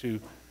Lafayette and to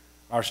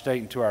our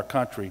state and to our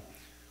country,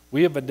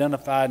 we have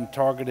identified and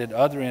targeted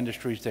other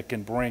industries that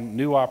can bring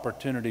new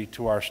opportunity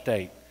to our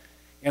state.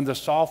 And the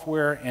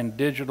software and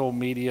digital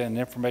media and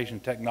information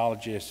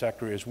technology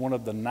sector is one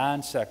of the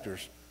 9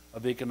 sectors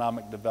of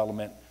economic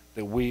development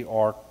that we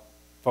are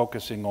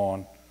focusing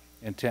on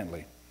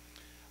intently.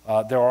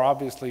 There are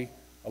obviously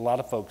a lot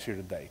of folks here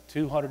today,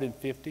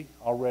 250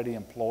 already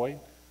employed.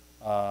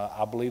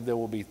 I believe there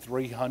will be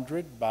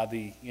 300 by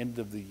the end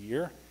of the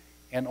year,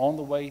 and on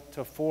the way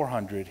to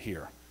 400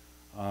 here.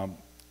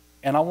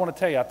 And I want to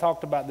tell you, I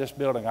talked about this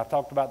building. I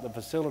talked about the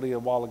facility a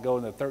while ago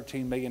and the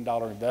 $13 million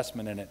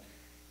investment in it,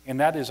 and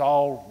that is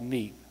all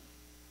neat.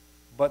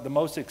 But the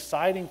most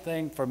exciting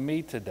thing for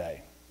me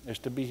today is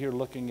to be here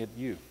looking at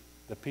you,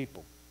 the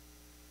people,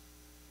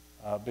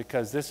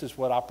 because this is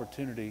what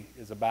opportunity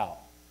is about.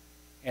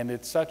 And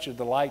it's such a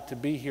delight to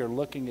be here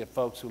looking at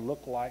folks who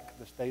look like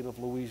the state of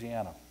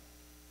Louisiana.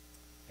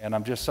 And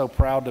I'm just so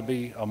proud to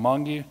be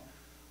among you.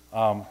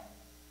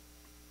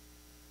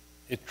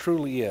 It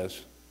truly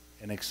is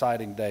an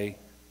exciting day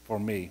for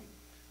me.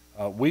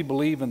 We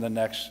believe in the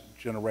next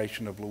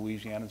generation of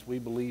Louisianans. We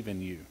believe in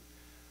you.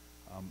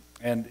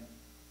 And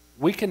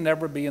we can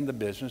never be in the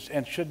business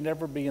and should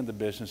never be in the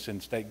business in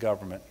state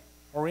government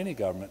or any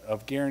government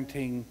of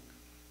guaranteeing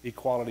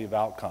equality of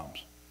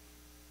outcomes.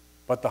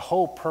 But the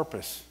whole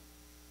purpose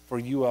for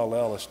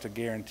ULL is to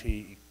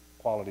guarantee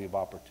equality of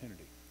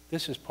opportunity.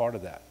 This is part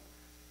of that.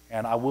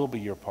 And I will be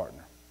your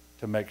partner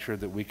to make sure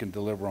that we can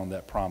deliver on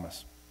that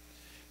promise.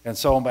 And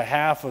so on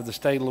behalf of the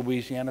state of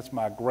Louisiana, it's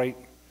my great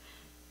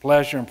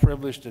pleasure and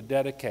privilege to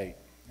dedicate,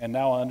 and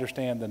now I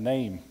understand the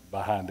name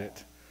behind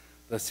it,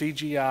 the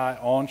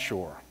CGI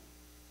Onshore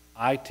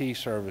IT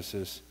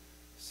Services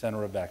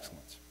Center of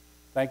Excellence.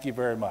 Thank you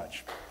very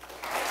much.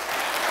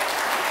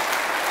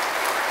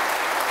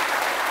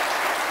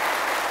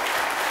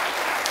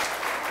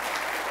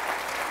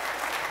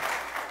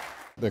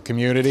 The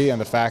community and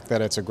the fact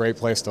that it's a great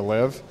place to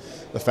live,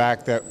 the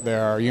fact that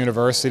there are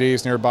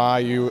universities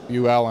nearby,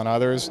 UL and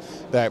others,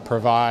 that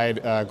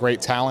provide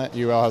great talent.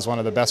 UL has one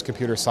of the best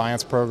computer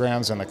science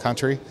programs in the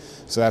country,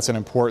 so that's an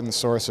important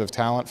source of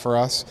talent for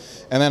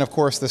us. And then of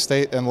course the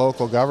state and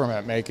local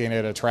government making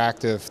it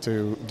attractive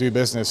to do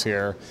business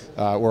here.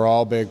 We're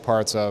all big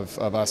parts of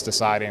us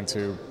deciding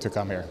to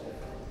come here.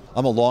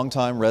 I'm a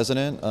longtime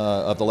resident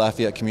of the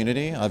Lafayette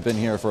community. I've been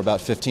here for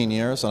about 15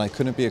 years, and I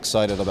couldn't be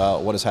excited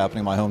about what is happening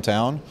in my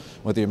hometown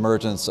with the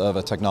emergence of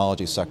a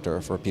technology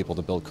sector for people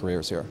to build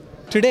careers here.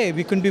 Today,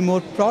 we couldn't be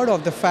more proud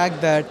of the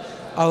fact that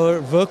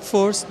our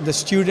workforce, the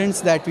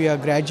students that we are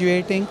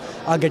graduating,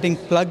 are getting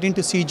plugged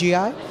into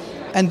CGI.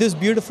 And this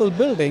beautiful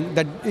building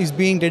that is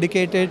being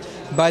dedicated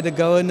by the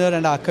governor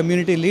and our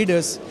community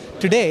leaders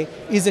today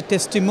is a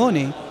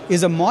testimony,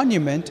 is a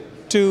monument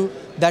to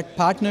that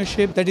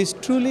partnership that is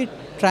truly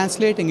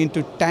translating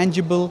into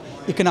tangible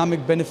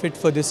economic benefit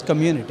for this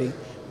community.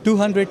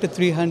 200 to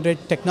 300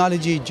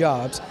 technology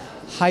jobs,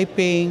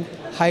 high-paying,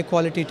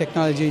 high-quality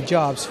technology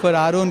jobs for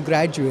our own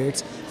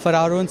graduates, for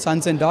our own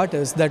sons and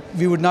daughters that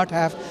we would not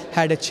have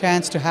had a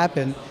chance to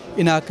happen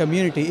in our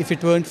community if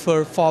it weren't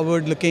for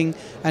forward-looking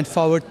and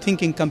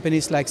forward-thinking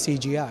companies like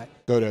CGI.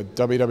 Go to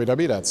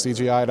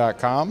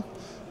www.cgi.com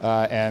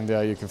and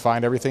you can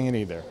find everything you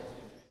need there.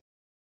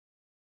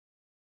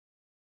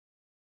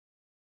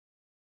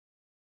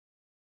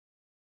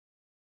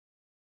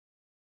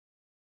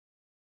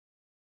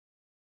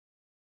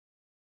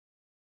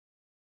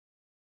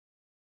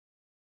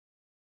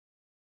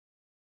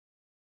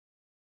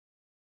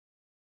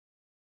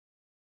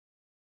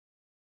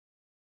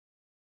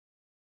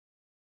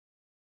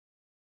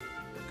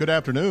 Good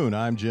afternoon.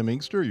 I'm Jim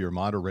Inkster, your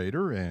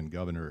moderator, and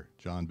Governor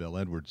John Bel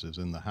Edwards is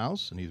in the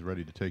house, and he's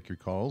ready to take your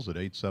calls at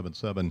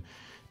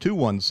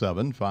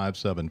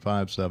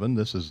 877-217-5757.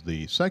 This is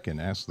the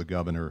second Ask the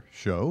Governor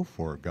show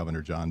for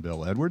Governor John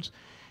Bel Edwards,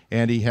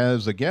 and he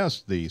has a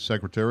guest. The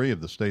Secretary of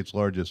the state's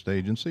largest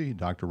agency,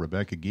 Dr.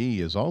 Rebecca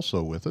Gee, is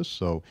also with us,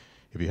 so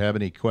if you have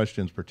any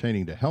questions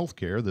pertaining to health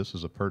care, this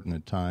is a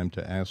pertinent time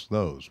to ask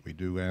those. We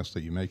do ask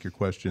that you make your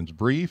questions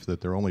brief,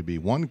 that there only be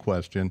one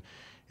question,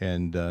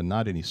 and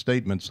not any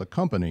statements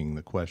accompanying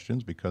the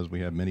questions, because we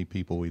have many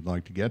people we'd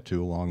like to get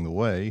to along the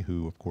way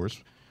who, of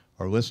course,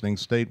 are listening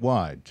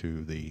statewide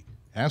to the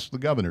Ask the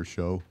Governor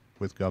show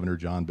with Governor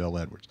John Bel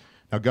Edwards.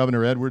 Now,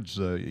 Governor Edwards,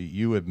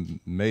 you have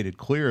made it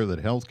clear that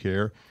health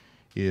care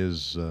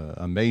is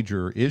a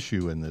major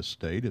issue in this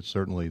state. It's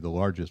certainly the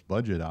largest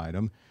budget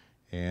item,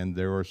 and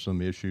there are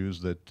some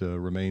issues that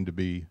remain to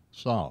be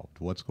solved.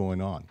 What's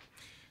going on?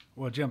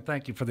 Well, Jim,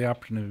 thank you for the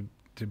opportunity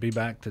to be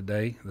back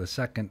today, the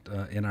second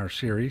in our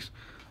series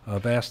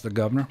of Ask the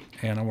Governor,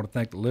 and I want to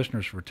thank the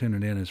listeners for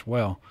tuning in as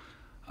well.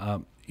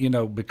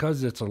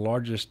 Because it's the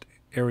largest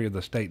area of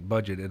the state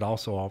budget, it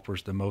also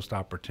offers the most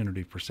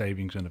opportunity for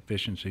savings and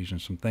efficiencies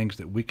and some things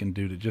that we can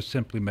do to just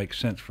simply make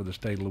sense for the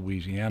state of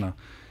Louisiana.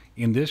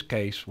 In this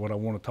case, what I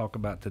want to talk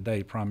about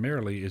today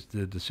primarily is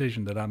the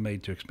decision that I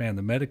made to expand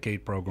the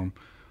Medicaid program,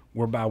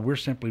 whereby we're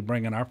simply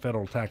bringing our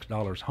federal tax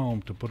dollars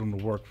home to put them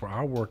to work for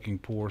our working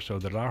poor so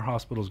that our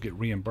hospitals get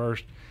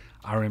reimbursed,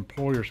 our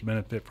employers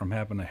benefit from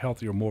having a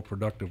healthier, more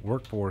productive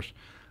workforce,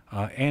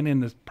 and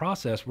in the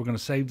process, we're going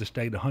to save the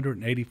state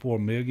 $184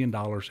 million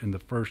in the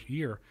first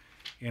year.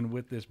 And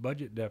with this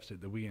budget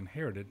deficit that we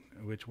inherited,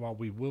 which while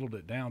we whittled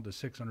it down to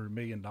 $600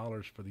 million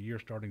for the year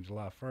starting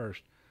July 1st,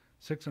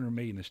 $600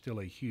 million is still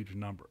a huge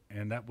number,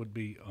 and that would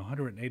be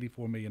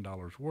 $184 million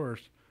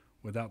worse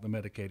without the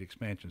Medicaid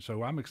expansion.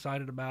 So I'm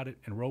excited about it.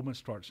 Enrollment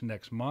starts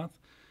next month,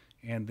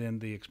 and then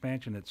the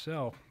expansion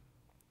itself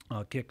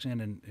kicks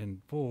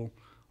in full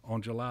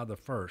on July the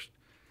 1st.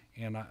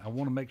 And I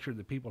want to make sure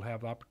that people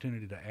have the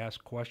opportunity to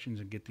ask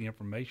questions and get the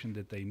information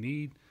that they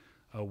need.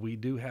 We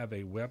do have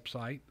a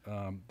website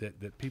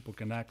that people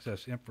can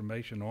access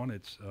information on.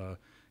 It's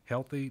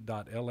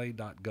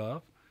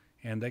healthy.la.gov,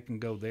 and they can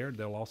go there.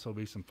 There'll also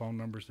be some phone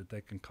numbers that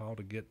they can call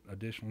to get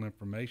additional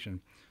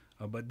information.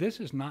 But this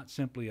is not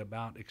simply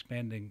about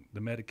expanding the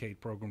Medicaid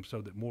program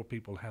so that more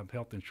people have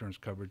health insurance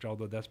coverage,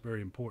 although that's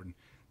very important.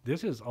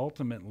 This is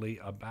ultimately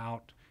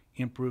about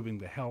improving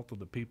the health of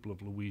the people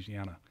of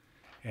Louisiana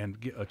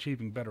and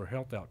achieving better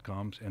health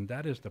outcomes, and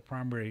that is the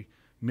primary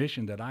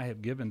mission that I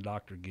have given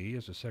Dr. Gee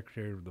as the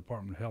Secretary of the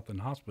Department of Health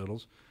and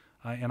Hospitals,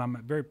 and I'm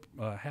very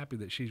happy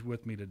that she's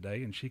with me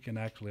today, and she can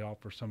actually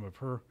offer some of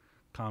her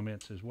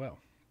comments as well.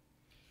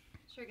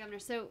 Sure, Governor.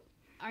 So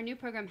our new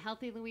program,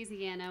 Healthy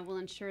Louisiana, will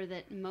ensure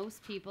that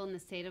most people in the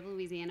state of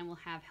Louisiana will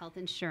have health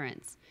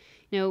insurance.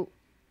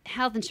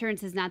 Health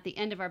insurance is not the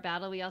end of our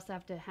battle. We also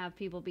have to have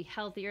people be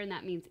healthier, and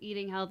that means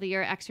eating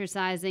healthier,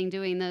 exercising,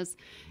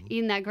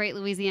 eating that great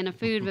Louisiana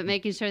food, but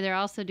making sure they're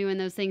also doing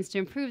those things to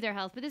improve their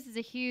health. But this is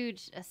a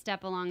huge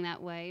step along that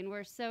way, and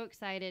we're so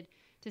excited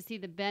to see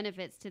the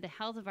benefits to the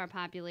health of our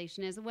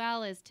population, as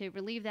well as to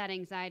relieve that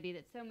anxiety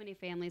that so many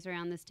families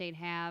around the state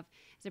have.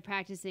 As a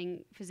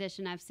practicing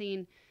physician, I've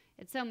seen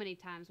it so many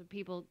times when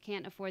people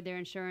can't afford their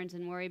insurance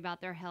and worry about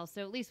their health.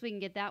 So at least we can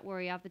get that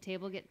worry off the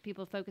table, get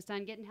people focused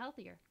on getting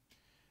healthier.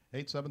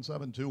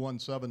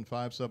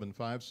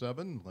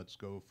 877-217-5757. Let's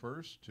go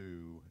first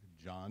to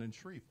John in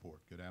Shreveport.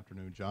 Good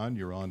afternoon, John.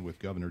 You're on with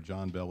Governor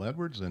John Bel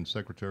Edwards and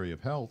Secretary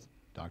of Health,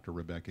 Dr.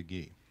 Rebecca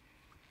Gee.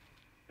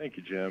 Thank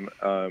you, Jim.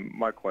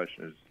 My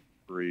question is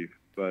brief,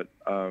 but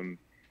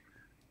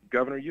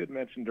Governor, you had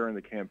mentioned during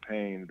the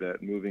campaign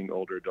that moving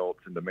older adults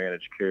into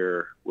managed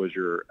care was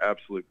your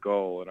absolute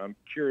goal, and I'm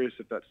curious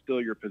if that's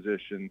still your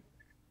position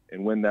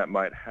and when that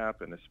might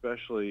happen,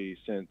 especially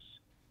since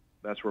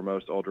that's where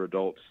most older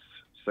adults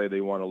say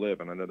they want to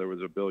live. And I know there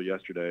was a bill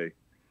yesterday,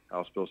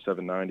 House Bill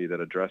 790, that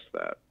addressed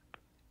that.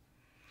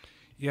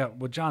 Yeah,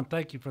 well, John,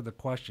 thank you for the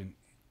question.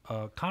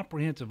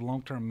 Comprehensive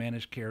long-term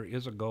managed care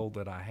is a goal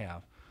that I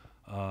have.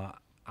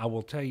 I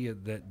will tell you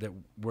that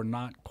we're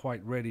not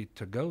quite ready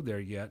to go there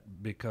yet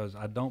because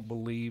I don't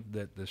believe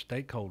that the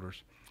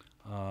stakeholders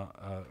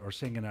are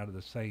singing out of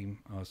the same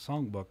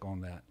songbook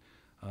on that.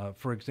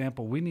 For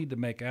example, we need to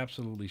make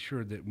absolutely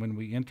sure that when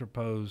we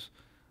interpose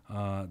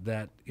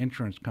that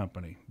insurance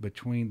company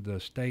between the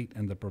state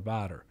and the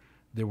provider,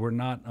 that we're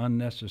not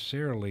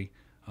unnecessarily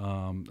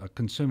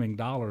consuming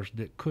dollars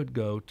that could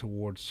go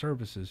towards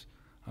services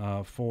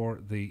for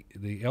the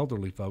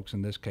elderly folks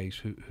in this case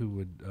who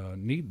would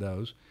need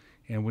those.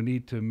 And we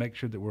need to make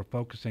sure that we're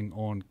focusing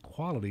on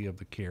quality of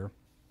the care.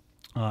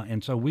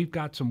 And so we've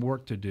got some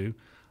work to do.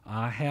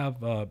 I have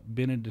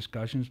been in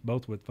discussions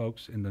both with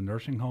folks in the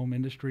nursing home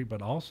industry,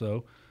 but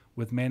also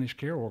with managed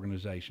care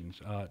organizations,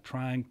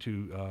 trying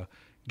to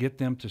get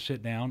them to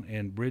sit down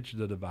and bridge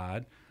the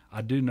divide.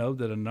 I do know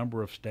that a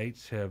number of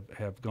states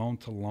have gone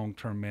to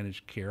long-term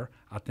managed care.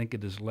 I think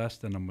it is less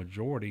than a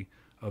majority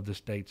of the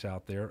states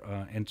out there.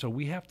 And so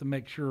we have to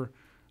make sure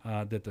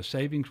that the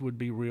savings would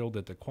be real,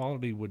 that the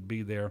quality would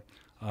be there.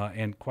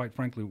 And quite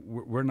frankly,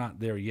 we're not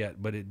there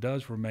yet, but it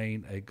does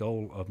remain a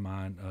goal of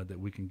mine that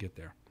we can get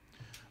there.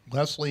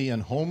 Leslie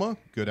in Houma.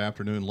 Good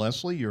afternoon,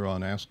 Leslie. You're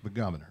on Ask the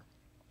Governor.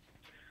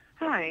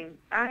 Hi.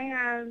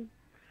 I'm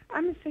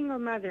a single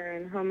mother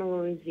in Houma,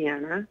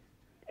 Louisiana,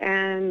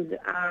 and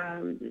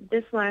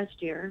this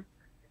last year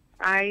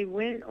I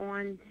went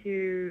on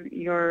to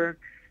your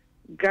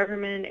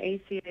government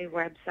ACA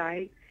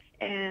website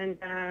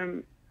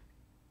and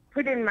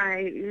put in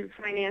my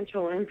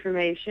financial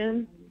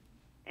information,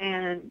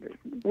 and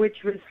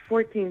which was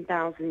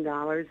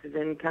 $14,000 of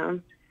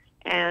income,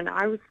 and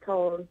I was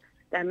told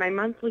that my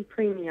monthly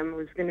premium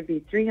was going to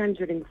be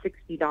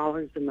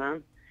 $360 a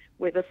month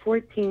with a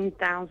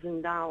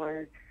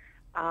 $14,000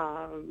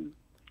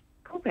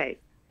 copay.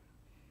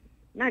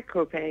 Not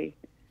copay.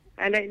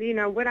 And,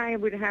 what I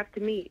would have to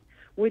meet,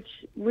 which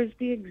was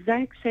the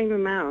exact same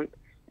amount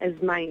as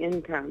my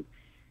income.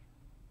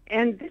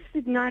 And this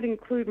did not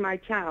include my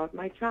child.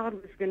 My child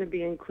was going to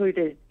be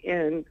included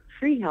in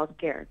free health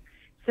care.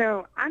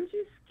 So I'm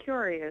just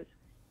curious,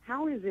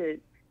 how is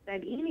it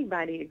that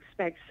anybody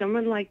expects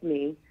someone like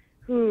me,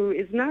 who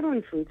is not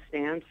on food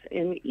stamps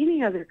and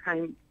any other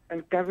kind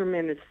of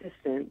government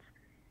assistance,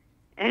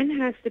 and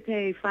has to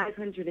pay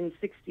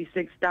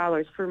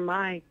 $566 for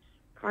my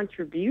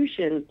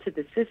contribution to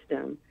the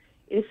system,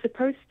 is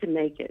supposed to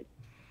make it?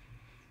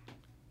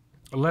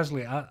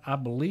 Leslie, I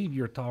believe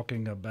you're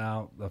talking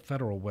about the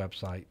federal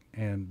website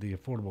and the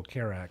Affordable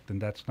Care Act, and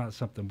that's not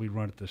something we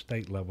run at the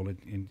state level.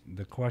 And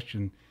the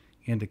question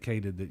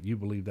indicated that you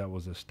believe that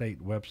was a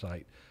state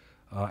website.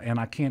 And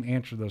I can't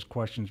answer those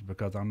questions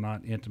because I'm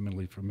not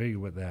intimately familiar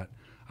with that.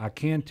 I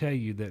can tell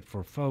you that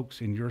for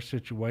folks in your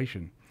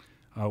situation,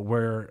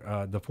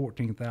 where the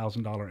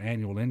 $14,000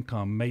 annual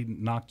income may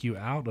knock you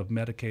out of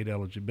Medicaid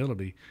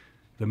eligibility,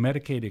 the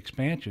Medicaid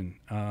expansion,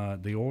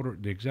 the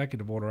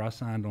executive order I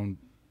signed on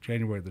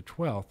January the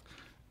 12th,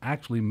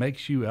 actually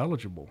makes you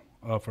eligible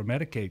for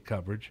Medicaid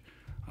coverage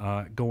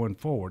going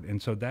forward. And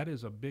so that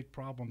is a big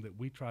problem that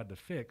we tried to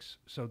fix,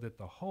 so that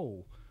the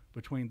hole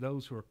between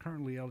those who are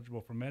currently eligible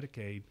for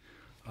Medicaid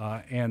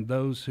and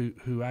those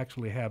who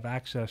actually have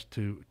access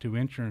to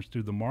insurance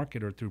through the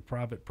market or through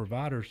private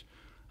providers,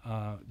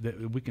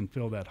 that we can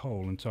fill that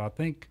hole. And so I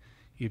think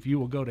if you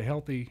will go to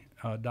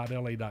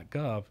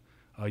healthy.la.gov,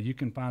 you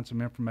can find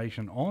some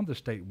information on the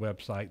state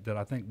website that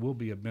I think will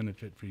be a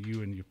benefit for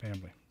you and your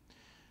family.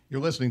 You're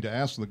listening to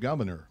Ask the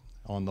Governor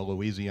on the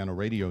Louisiana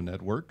Radio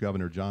Network.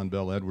 Governor John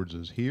Bel Edwards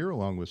is here,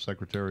 along with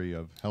Secretary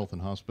of Health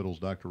and Hospitals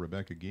Dr.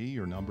 Rebecca Gee.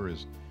 Your number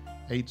is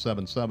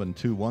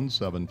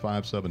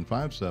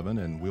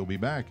 877-217-5757, and we'll be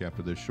back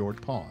after this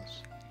short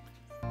pause.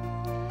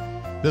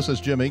 This is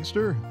Jim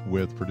Inkster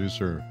with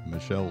producer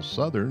Michelle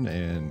Southern,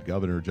 and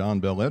Governor John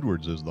Bel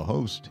Edwards is the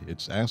host.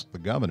 It's Ask the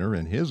Governor,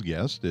 and his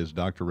guest is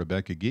Dr.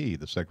 Rebecca Gee,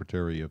 the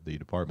Secretary of the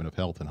Department of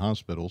Health and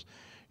Hospitals.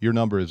 Your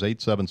number is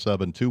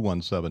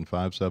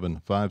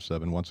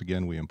 877-217-5757. Once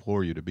again, we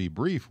implore you to be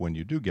brief when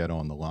you do get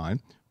on the line.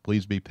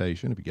 Please be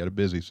patient. If you get a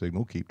busy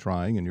signal, keep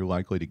trying, and you're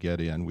likely to get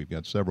in. We've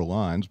got several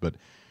lines, but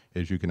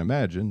as you can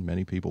imagine,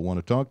 many people want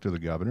to talk to the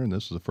governor, and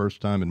this is the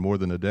first time in more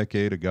than a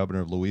decade a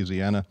governor of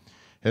Louisiana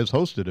has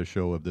hosted a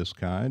show of this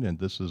kind, and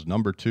this is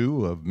number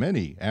 2 of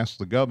many Ask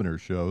the Governor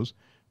shows.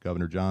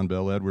 Governor John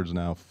Bel Edwards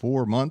now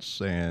 4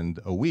 months and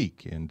a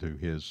week into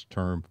his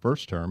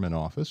first term in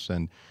office,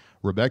 and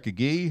Rebecca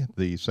Gee,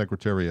 the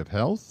Secretary of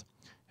Health,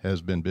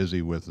 has been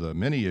busy with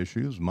many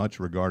issues, much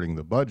regarding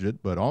the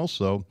budget, but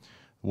also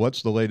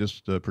what's the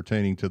latest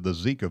pertaining to the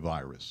Zika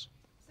virus?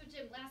 So,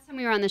 Jim, last time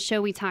we were on the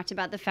show, we talked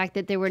about the fact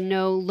that there were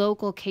no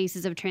local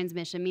cases of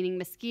transmission, meaning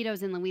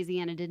mosquitoes in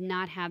Louisiana did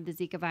not have the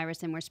Zika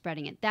virus and were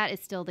spreading it. That is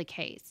still the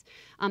case.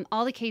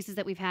 All the cases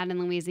that we've had in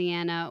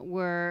Louisiana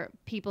were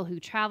people who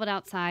traveled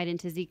outside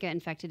into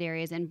Zika-infected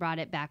areas and brought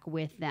it back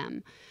with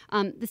them.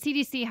 The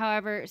CDC,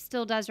 however,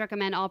 still does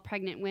recommend all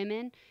pregnant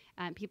women,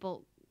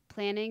 people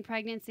planning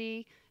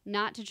pregnancy,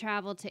 not to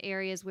travel to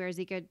areas where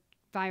Zika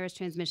virus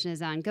transmission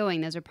is ongoing.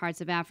 Those are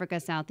parts of Africa,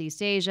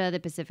 Southeast Asia, the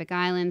Pacific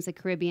Islands, the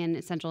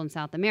Caribbean, Central and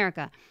South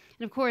America.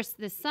 And of course,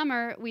 this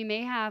summer we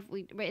may have,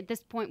 at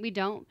this point we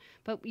don't,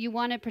 but you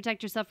want to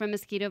protect yourself from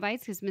mosquito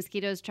bites because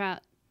mosquitoes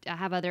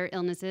have other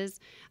illnesses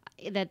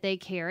that they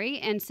carry.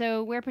 And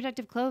so wear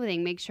protective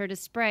clothing, make sure to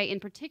spray,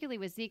 and particularly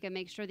with Zika,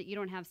 make sure that you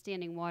don't have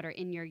standing water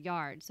in your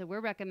yard. So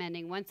we're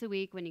recommending once a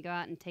week when you go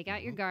out and take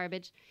out your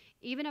garbage,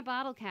 even a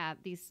bottle cap,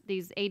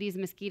 these Aedes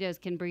mosquitoes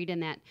can breed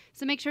in that.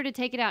 So make sure to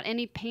take it out.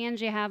 Any pans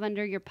you have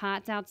under your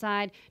pots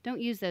outside, don't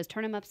use those.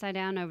 Turn them upside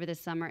down over the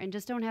summer, and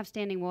just don't have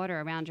standing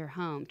water around your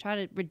home. Try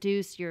to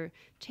reduce your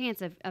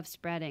chance of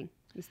spreading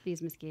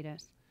these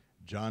mosquitoes.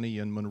 Johnny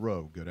in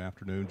Monroe. Good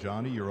afternoon,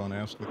 Johnny. You're on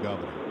Ask the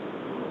Governor.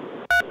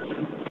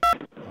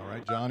 All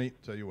right, Johnny,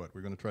 tell you what,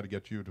 we're going to try to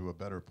get you to a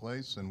better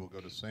place, and we'll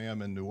go to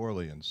Sam in New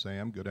Orleans.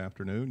 Sam, good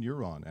afternoon.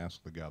 You're on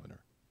Ask the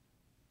Governor.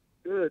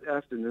 Good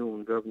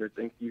afternoon, Governor.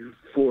 Thank you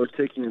for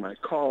taking my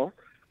call,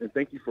 and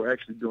thank you for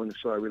actually doing the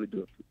show. I really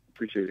do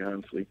appreciate it,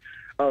 honestly.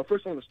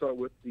 First, I want to start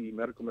with the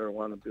medical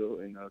marijuana bill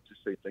and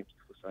just say thank you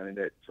for signing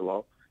that into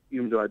law,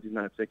 even though I do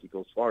not think it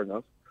goes far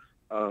enough.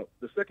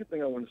 The second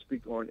thing I want to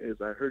speak on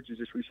is I heard you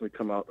just recently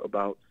come out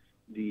about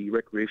the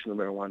recreational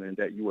marijuana and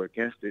that you were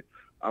against it.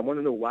 I want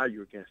to know why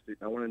you're against it.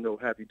 I want to know,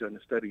 have you done the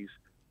studies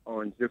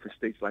on different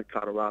states like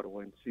Colorado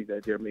and see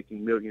that they're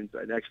making millions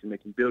and actually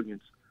making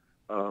billions,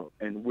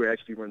 and we're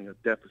actually running a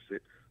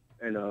deficit?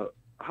 And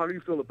how do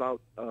you feel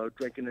about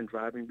drinking and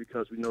driving?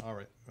 Because we know... All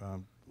right.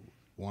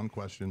 One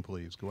question,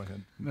 please. Go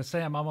ahead. Now,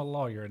 Sam, I'm a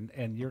lawyer,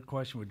 and your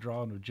question would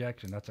draw an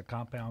objection. That's a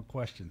compound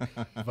question.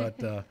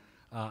 But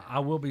I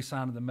will be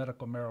signing the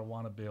medical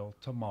marijuana bill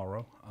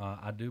tomorrow.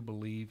 I do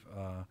believe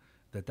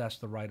that that's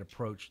the right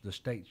approach. The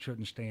state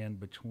shouldn't stand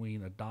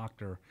between a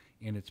doctor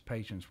and its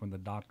patients when the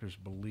doctors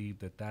believe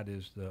that that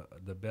is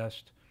the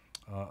best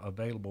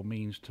available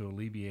means to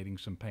alleviating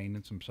some pain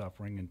and some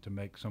suffering and to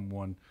make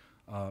someone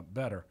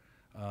better.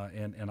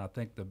 And I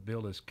think the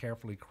bill is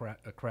carefully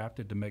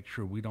crafted to make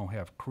sure we don't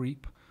have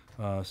creep,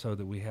 so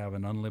that we have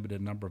an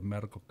unlimited number of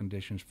medical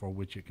conditions for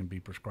which it can be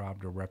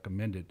prescribed or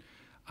recommended.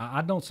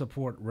 I don't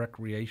support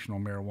recreational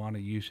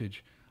marijuana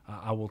usage.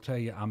 I will tell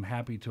you, I'm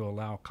happy to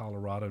allow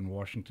Colorado and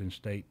Washington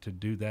State to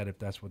do that if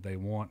that's what they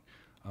want.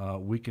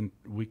 We can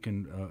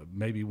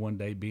maybe one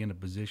day be in a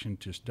position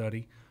to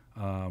study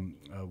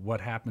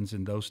what happens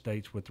in those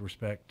states with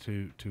respect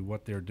to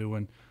what they're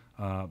doing.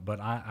 But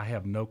I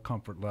have no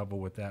comfort level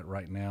with that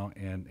right now,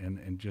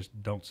 and just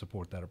don't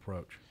support that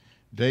approach.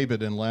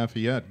 David in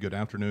Lafayette. Good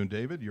afternoon,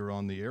 David. You're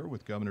on the air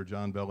with Governor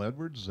John Bel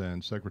Edwards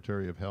and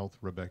Secretary of Health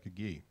Rebecca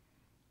Gee.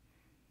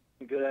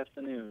 Good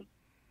afternoon.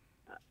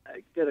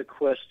 I get a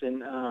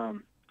question, I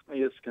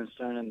guess,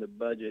 concerning the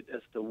budget as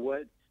to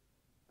what,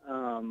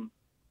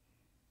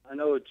 I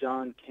know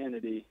John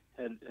Kennedy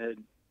had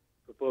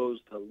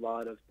proposed a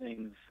lot of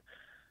things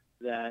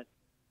that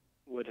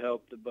would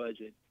help the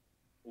budget.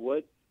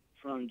 What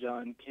from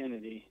John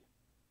Kennedy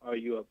are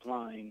you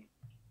applying?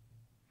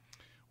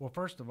 Well,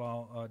 first of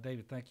all,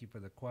 David, thank you for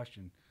the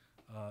question.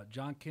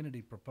 John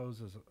Kennedy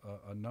proposes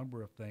a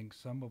number of things,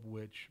 some of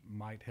which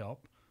might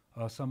help,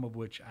 some of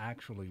which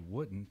actually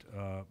wouldn't.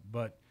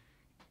 But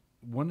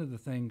one of the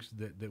things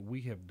that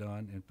we have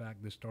done, in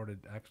fact, this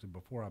started actually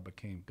before I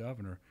became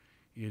governor,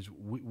 is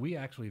we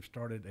actually have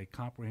started a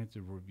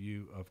comprehensive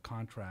review of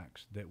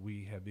contracts that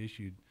we have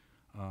issued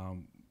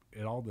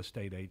at all the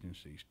state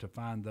agencies to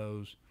find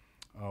those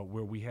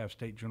where we have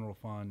state general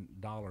fund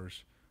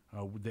dollars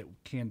that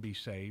can be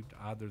saved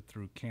either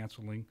through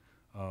canceling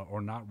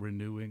or not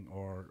renewing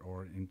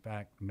or in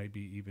fact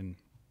maybe even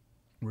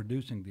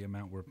reducing the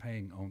amount we're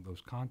paying on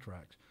those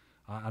contracts.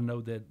 I know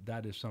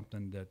that is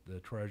something that the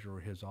treasurer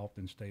has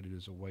often stated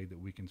as a way that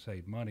we can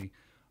save money.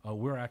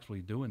 We're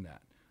actually doing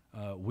that.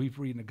 We've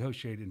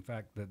renegotiated, in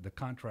fact, the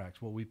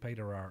contracts, what we pay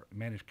to our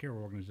managed care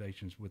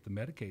organizations with the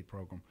Medicaid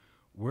program.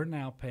 We're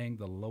now paying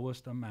the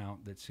lowest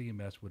amount that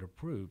CMS would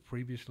approve.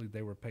 Previously,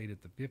 they were paid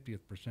at the 50th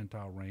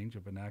percentile range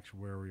of an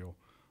actuarial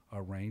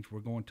range.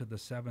 We're going to the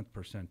 7th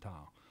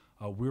percentile.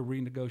 We're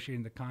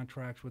renegotiating the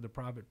contracts with the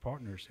private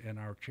partners and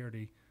our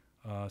charity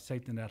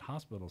safety net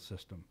hospital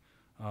system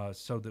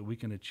so that we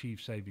can achieve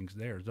savings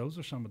there. Those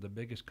are some of the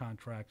biggest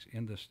contracts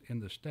in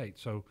the state.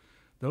 So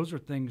those are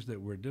things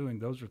that we're doing.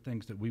 Those are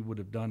things that we would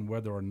have done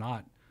whether or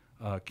not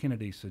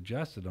Kennedy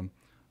suggested them.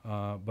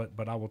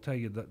 But I will tell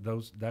you that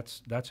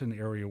that's an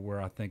area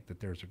where I think that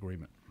there's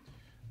agreement.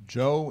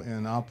 Joe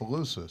in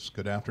Opelousas.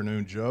 Good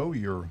afternoon, Joe.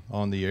 You're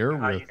on the air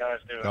How with you guys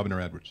doing? Governor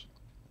Edwards.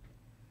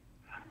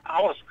 I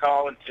was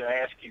calling to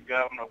ask you,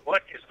 Governor,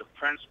 what is the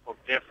principal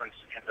difference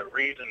and the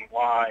reason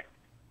why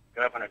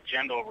Governor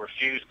Jindal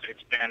refused to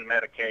expand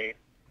Medicaid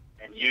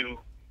and you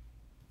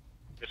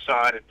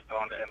decided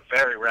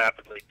very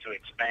rapidly to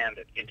expand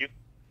it? Can you?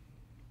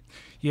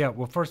 Yeah,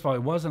 well, first of all,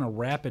 it wasn't a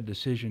rapid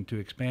decision to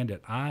expand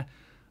it.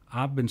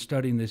 I've been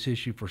studying this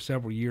issue for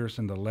several years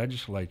in the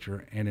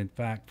legislature, and in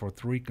fact, for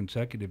 3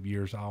 consecutive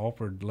years, I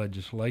offered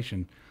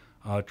legislation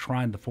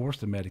trying to force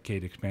the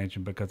Medicaid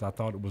expansion because I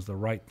thought it was the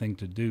right thing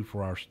to do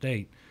for our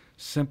state.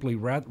 Simply,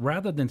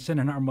 rather than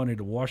sending our money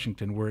to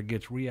Washington where it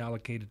gets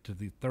reallocated to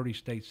the 30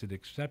 states that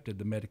accepted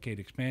the Medicaid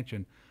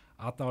expansion,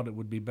 I thought it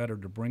would be better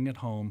to bring it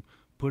home,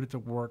 put it to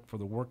work for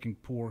the working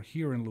poor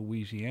here in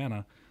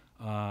Louisiana,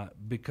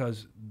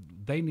 because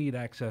they need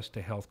access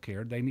to health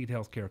care. They need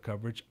health care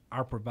coverage.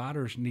 Our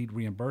providers need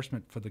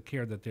reimbursement for the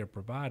care that they're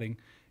providing,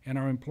 and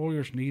our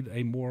employers need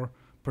a more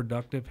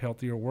productive,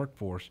 healthier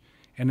workforce.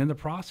 And in the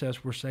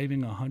process, we're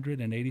saving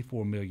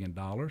 $184 million.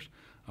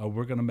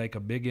 We're going to make a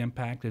big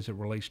impact as it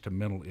relates to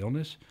mental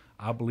illness.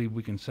 I believe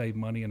we can save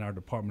money in our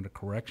Department of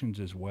Corrections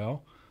as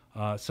well.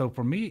 So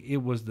for me,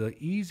 it was the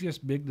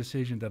easiest big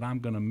decision that I'm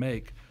going to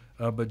make.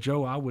 But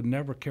Joe, I would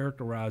never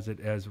characterize it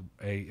as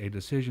a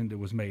decision that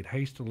was made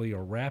hastily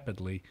or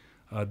rapidly.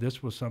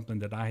 This was something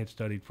that I had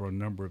studied for a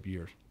number of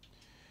years.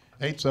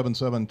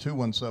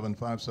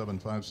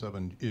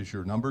 877-217-5757 is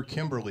your number.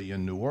 Kimberly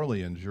in New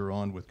Orleans, you're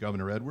on with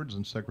Governor Edwards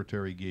and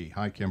Secretary Gee.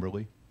 Hi,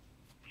 Kimberly.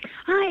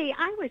 Hi,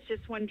 I was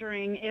just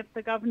wondering if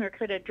the governor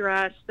could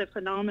address the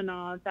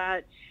phenomena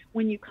that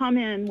when you come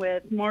in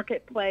with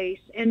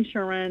marketplace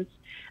insurance,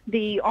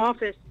 the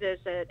office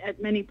visit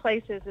at many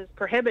places is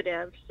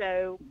prohibitive.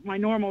 So my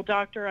normal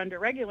doctor under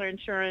regular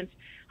insurance,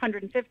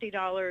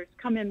 $150,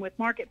 come in with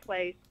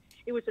marketplace.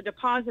 It was a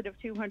deposit of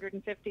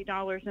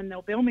 $250 and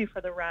they'll bill me for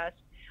the rest.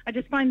 I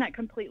just find that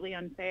completely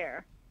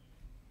unfair.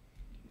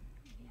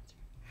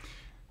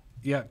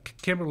 Yeah,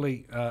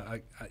 Kimberly,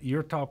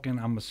 you're talking,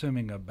 I'm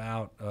assuming,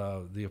 about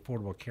the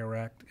Affordable Care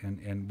Act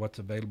and what's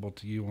available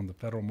to you on the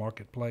federal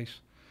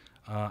marketplace.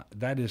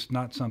 That is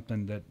not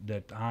something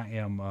that I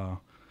am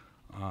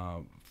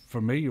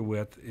familiar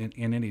with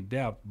in any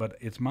depth, but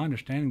it's my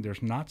understanding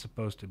there's not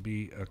supposed to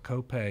be a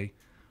copay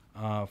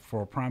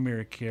for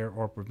primary care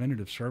or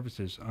preventative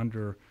services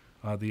under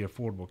the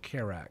Affordable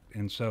Care Act.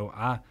 And so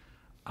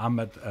I'm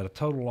at a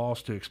total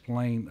loss to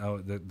explain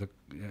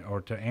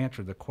or to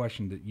answer the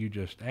question that you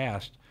just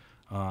asked.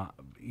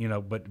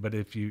 But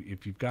if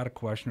you've got a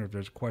question, or if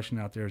there's a question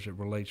out there as it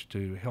relates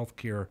to health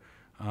care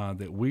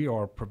that we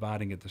are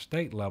providing at the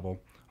state level,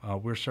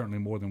 we're certainly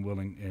more than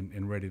willing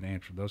and ready to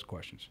answer those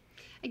questions.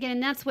 Again,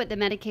 and that's what the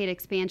Medicaid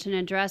expansion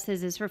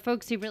addresses, is for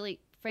folks who really,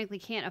 frankly,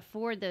 can't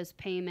afford those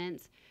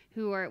payments,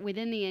 who are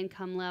within the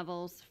income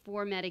levels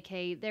for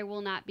Medicaid, there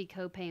will not be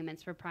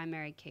co-payments for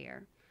primary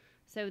care.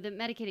 So the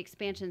Medicaid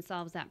expansion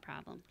solves that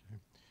problem.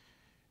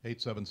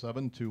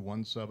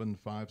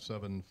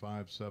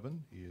 877-217-5757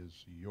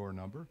 is your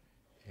number.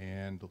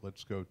 And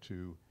let's go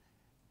to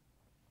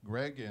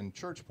Greg in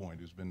Church Point,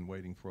 who's been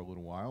waiting for a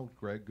little while.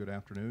 Greg, good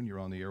afternoon. You're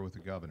on the air with the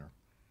governor.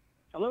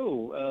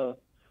 Hello.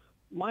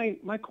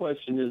 My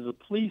question is, the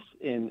police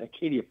in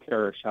Acadia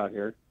Parish out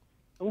here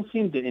don't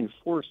seem to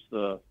enforce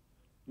the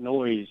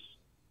noise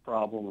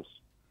problems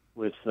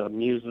with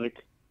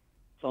music,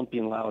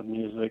 thumping loud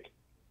music,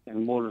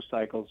 and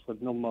motorcycles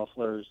with no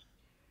mufflers,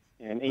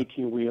 and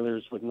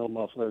 18-wheelers with no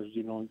mufflers,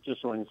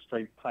 just running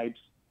straight pipes.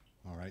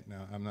 All right.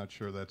 Now, I'm not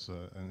sure that's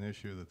an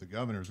issue that the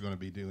governor is going to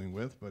be dealing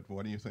with, but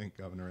what do you think,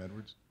 Governor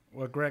Edwards?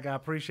 Well, Greg, I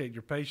appreciate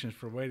your patience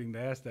for waiting to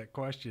ask that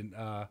question.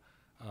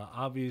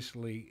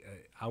 Obviously,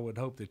 I would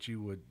hope that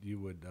you would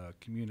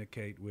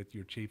communicate with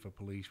your chief of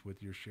police,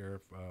 with your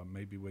sheriff,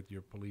 maybe with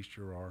your police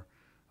juror,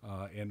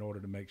 in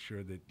order to make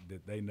sure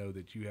that they know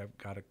that you have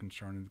got a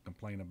concern and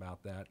complaint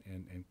about that,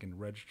 and can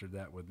register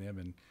that with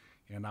them,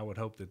 and I would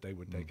hope that they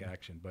would take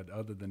action. But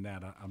other than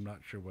that, I'm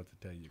not sure what to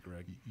tell you,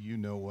 Greg. You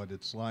know what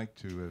it's like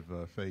to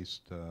have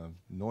faced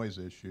noise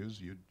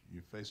issues. You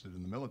faced it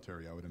in the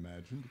military, I would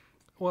imagine.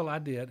 Well, I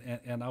did,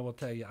 and I will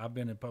tell you, I've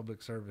been in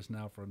public service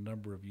now for a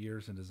number of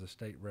years, and as a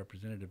state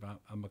representative,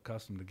 I'm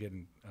accustomed to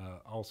getting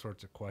all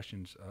sorts of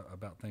questions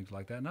about things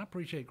like that. And I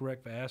appreciate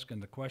Greg for asking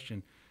the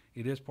question.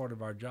 It is part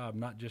of our job,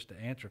 not just to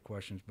answer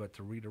questions, but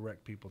to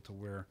redirect people to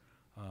where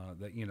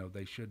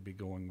they should be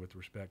going with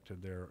respect to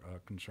their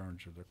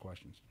concerns or their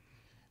questions.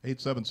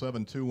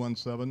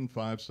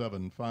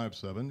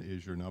 877-217-5757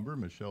 is your number.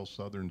 Michelle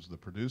Southern's the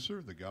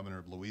producer. The governor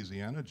of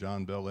Louisiana,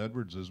 John Bel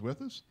Edwards, is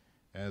with us,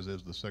 as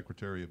is the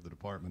Secretary of the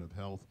Department of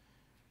Health,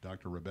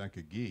 Dr.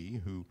 Rebecca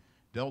Gee, who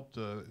dealt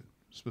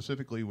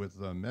specifically with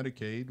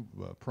Medicaid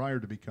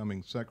prior to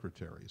becoming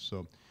secretary.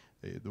 So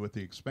with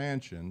the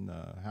expansion,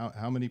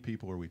 how many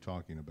people are we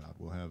talking about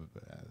will have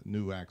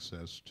new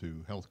access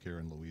to health care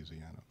in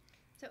Louisiana?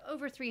 So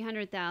over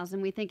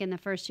 300,000. We think in the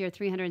first year,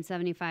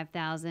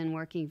 375,000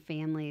 working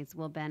families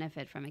will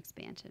benefit from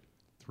expansion.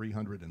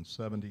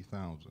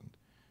 370,000.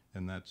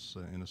 And that's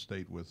in a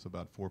state with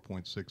about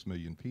 4.6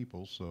 million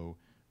people, so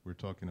we're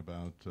talking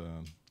about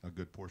a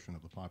good portion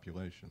of the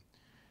population.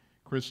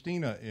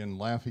 Christina in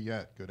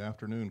Lafayette. Good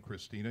afternoon,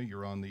 Christina.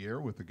 You're on the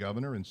air with the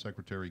governor and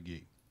Secretary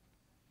Gee.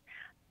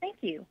 Thank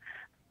you.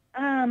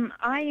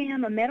 I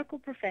am a medical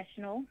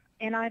professional,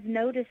 and I've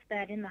noticed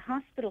that in the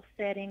hospital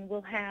setting,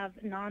 we'll have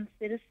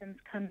non-citizens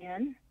come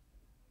in,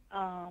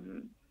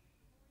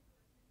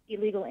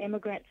 illegal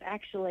immigrants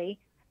actually,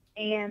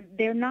 and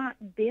they're not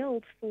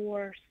billed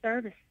for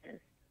services.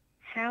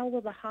 How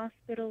will the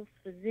hospitals,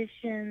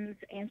 physicians,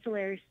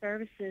 ancillary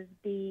services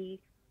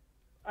be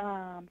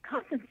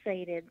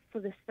compensated for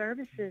the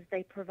services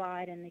they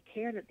provide and the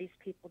care that these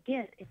people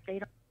get if they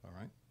don't? All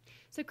right.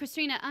 So,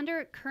 Christina,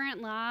 under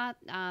current law,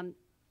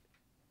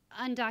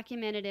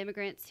 undocumented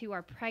immigrants who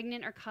are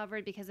pregnant are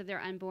covered because of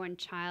their unborn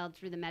child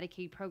through the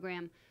Medicaid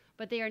program,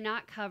 but they are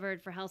not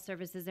covered for health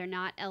services. They're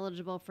not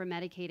eligible for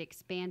Medicaid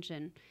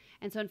expansion.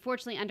 And so,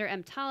 unfortunately, under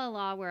EMTALA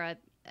law, where a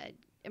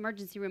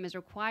emergency room is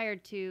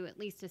required to at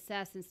least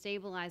assess and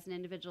stabilize an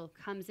individual who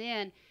comes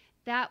in,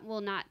 that will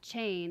not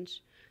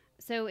change.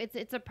 So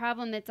it's a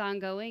problem that's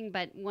ongoing,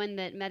 but one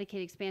that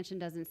Medicaid expansion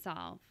doesn't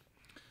solve.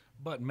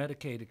 But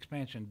Medicaid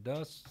expansion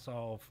does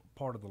solve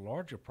part of the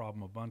larger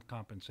problem of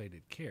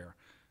uncompensated care,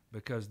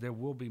 because there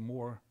will be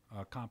more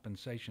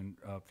compensation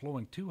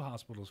flowing to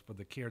hospitals for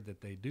the care that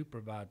they do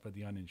provide for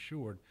the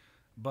uninsured,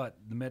 but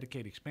the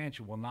Medicaid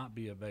expansion will not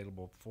be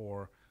available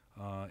for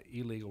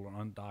illegal or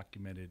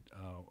undocumented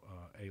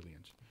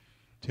aliens.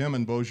 Tim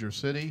in Bossier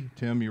City.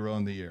 Tim, you're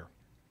on the air.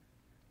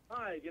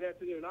 Hi, good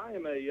afternoon. I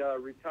am a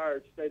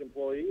retired state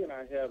employee, and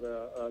I have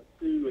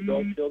two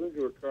adult children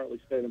who are currently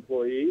state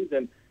employees.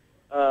 And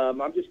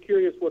I'm just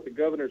curious what the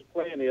governor's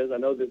plan is. I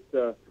know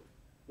that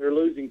they're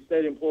losing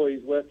state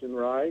employees left and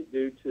right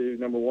due to,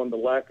 number one, the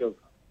lack of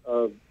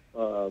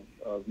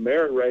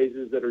merit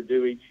raises that are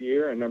due each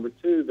year, and number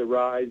two, the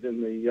rise in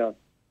the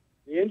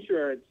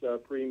insurance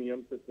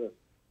premiums that the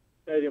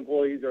state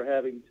employees are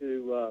having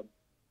to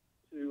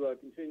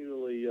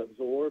continually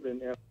absorb.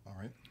 All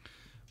right.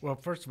 Well,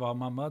 first of all,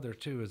 my mother,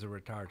 too, is a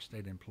retired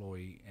state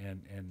employee,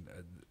 and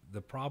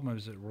the problem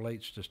as it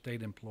relates to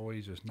state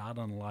employees is not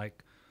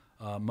unlike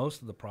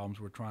most of the problems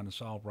we're trying to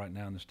solve right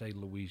now in the state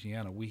of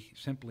Louisiana. We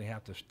simply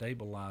have to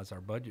stabilize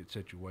our budget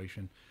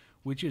situation,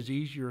 which is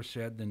easier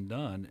said than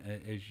done.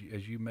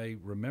 As you may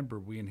remember,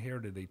 we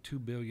inherited a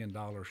 $2 billion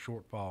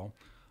shortfall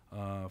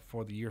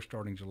for the year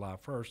starting July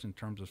 1st in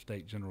terms of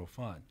state general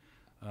fund.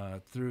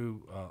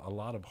 through a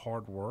lot of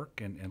hard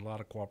work and a lot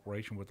of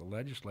cooperation with the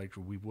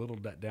legislature, we've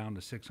whittled that down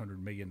to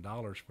 $600 million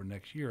for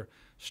next year.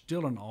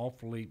 Still an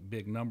awfully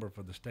big number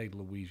for the state of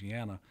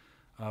Louisiana.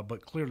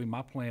 But clearly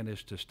my plan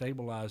is to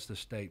stabilize the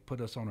state,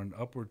 put us on an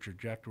upward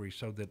trajectory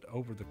so that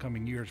over the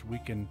coming years we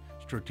can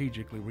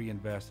strategically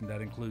reinvest, and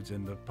that includes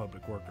in the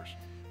public workers.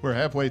 We're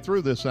halfway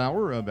through this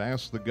hour of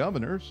Ask the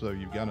Governor, so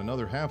you've got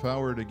another half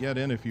hour to get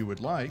in if you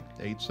would like.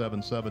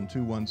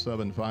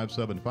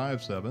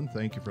 877-217-5757.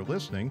 Thank you for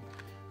listening.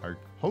 Our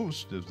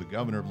host is the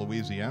Governor of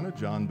Louisiana,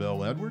 John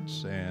Bel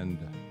Edwards, and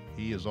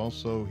he is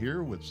also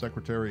here with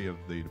Secretary of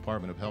the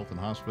Department of Health and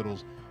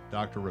Hospitals,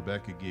 Dr.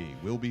 Rebecca Gee.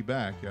 We'll be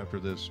back after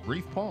this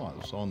brief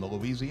pause on the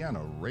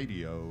Louisiana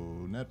Radio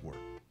Network.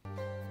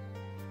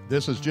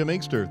 This is Jim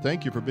Inkster.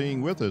 Thank you for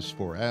being with us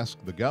for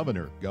Ask the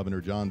Governor.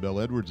 Governor John Bel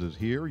Edwards is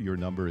here. Your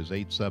number is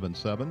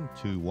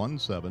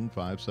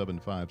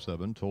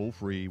 877-217-5757, toll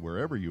free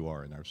wherever you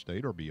are in our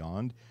state or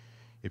beyond.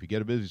 If you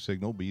get a busy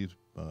signal,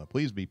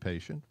 please be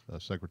patient.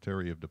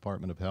 Secretary of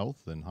Department of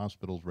Health and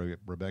Hospitals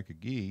Rebecca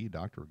Gee,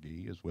 Dr.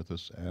 Gee, is with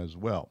us as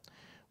well.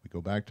 We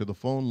go back to the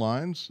phone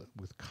lines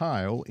with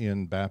Kyle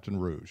in Baton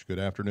Rouge. Good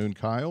afternoon,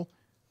 Kyle.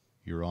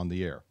 You're on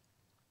the air.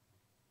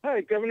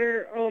 Hi,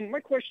 Governor. My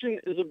question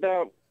is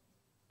about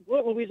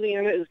what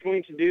Louisiana is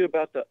going to do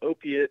about the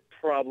opiate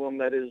problem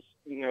that is,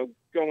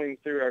 going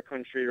through our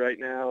country right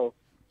now,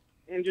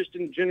 and just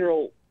in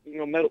general,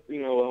 mental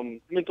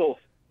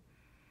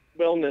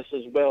wellness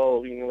as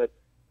well, that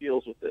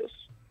deals with this.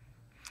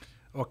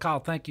 Well, Kyle,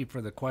 thank you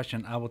for the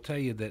question. I will tell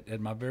you that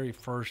at my very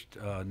first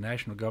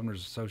National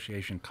Governors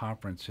Association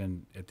conference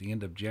at the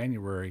end of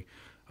January,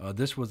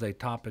 this was a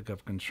topic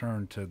of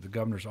concern to the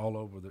governors all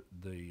over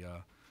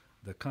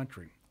the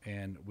country,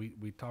 and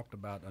we talked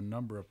about a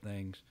number of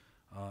things.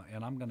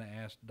 And I'm going to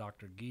ask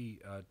Dr. Gee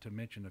to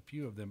mention a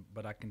few of them,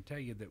 but I can tell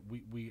you that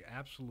we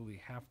absolutely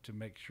have to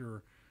make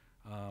sure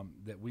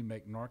that we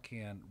make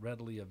Narcan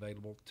readily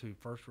available to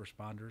first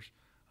responders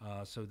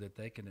so that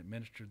they can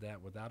administer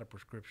that without a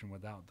prescription,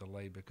 without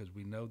delay, because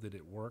we know that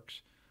it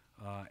works.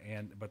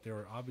 But there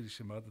are obviously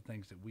some other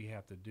things that we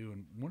have to do.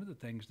 And one of the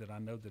things that I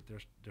know that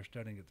they're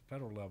studying at the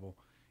federal level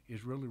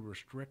is really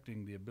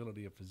restricting the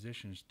ability of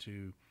physicians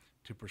to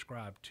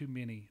prescribe too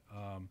many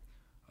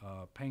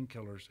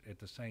painkillers at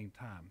the same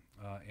time.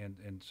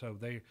 And so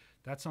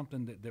that's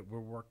something that we're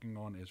working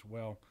on as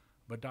well.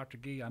 But Dr.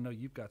 Gee, I know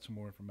you've got some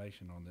more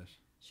information on this.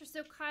 Sure.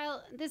 So,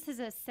 Kyle, this is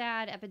a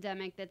sad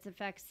epidemic that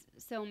affects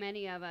so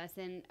many of us.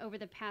 And over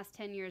the past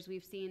 10 years,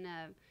 we've seen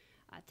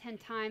 10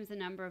 times the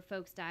number of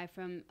folks die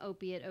from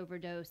opiate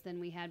overdose than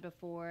we had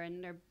before.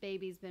 And their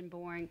baby's been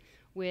born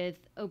with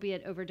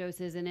opiate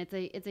overdoses, and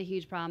it's a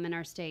huge problem in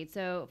our state.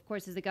 So, of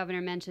course, as the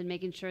governor mentioned,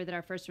 making sure that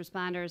our first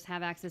responders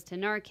have access to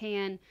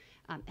Narcan.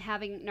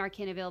 Having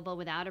Narcan available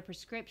without a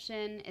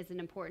prescription is an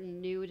important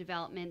new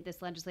development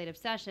this legislative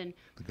session.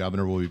 The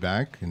governor will be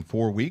back in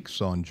 4 weeks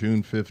on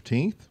June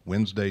 15th,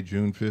 Wednesday,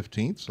 June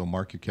 15th, so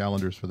mark your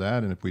calendars for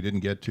that. And if we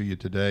didn't get to you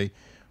today,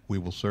 we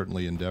will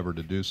certainly endeavor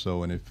to do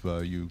so. And if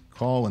you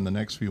call in the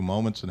next few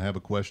moments and have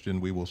a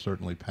question, we will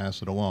certainly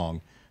pass it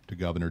along to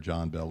Governor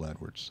John Bel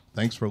Edwards.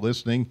 Thanks for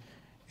listening,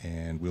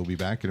 and we'll be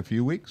back in a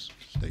few weeks.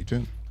 Stay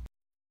tuned.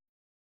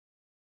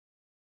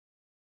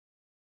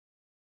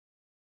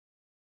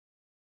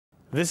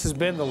 This has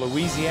been the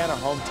Louisiana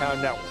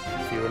Hometown Network.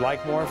 If you would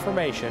like more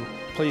information,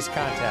 please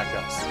contact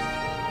us.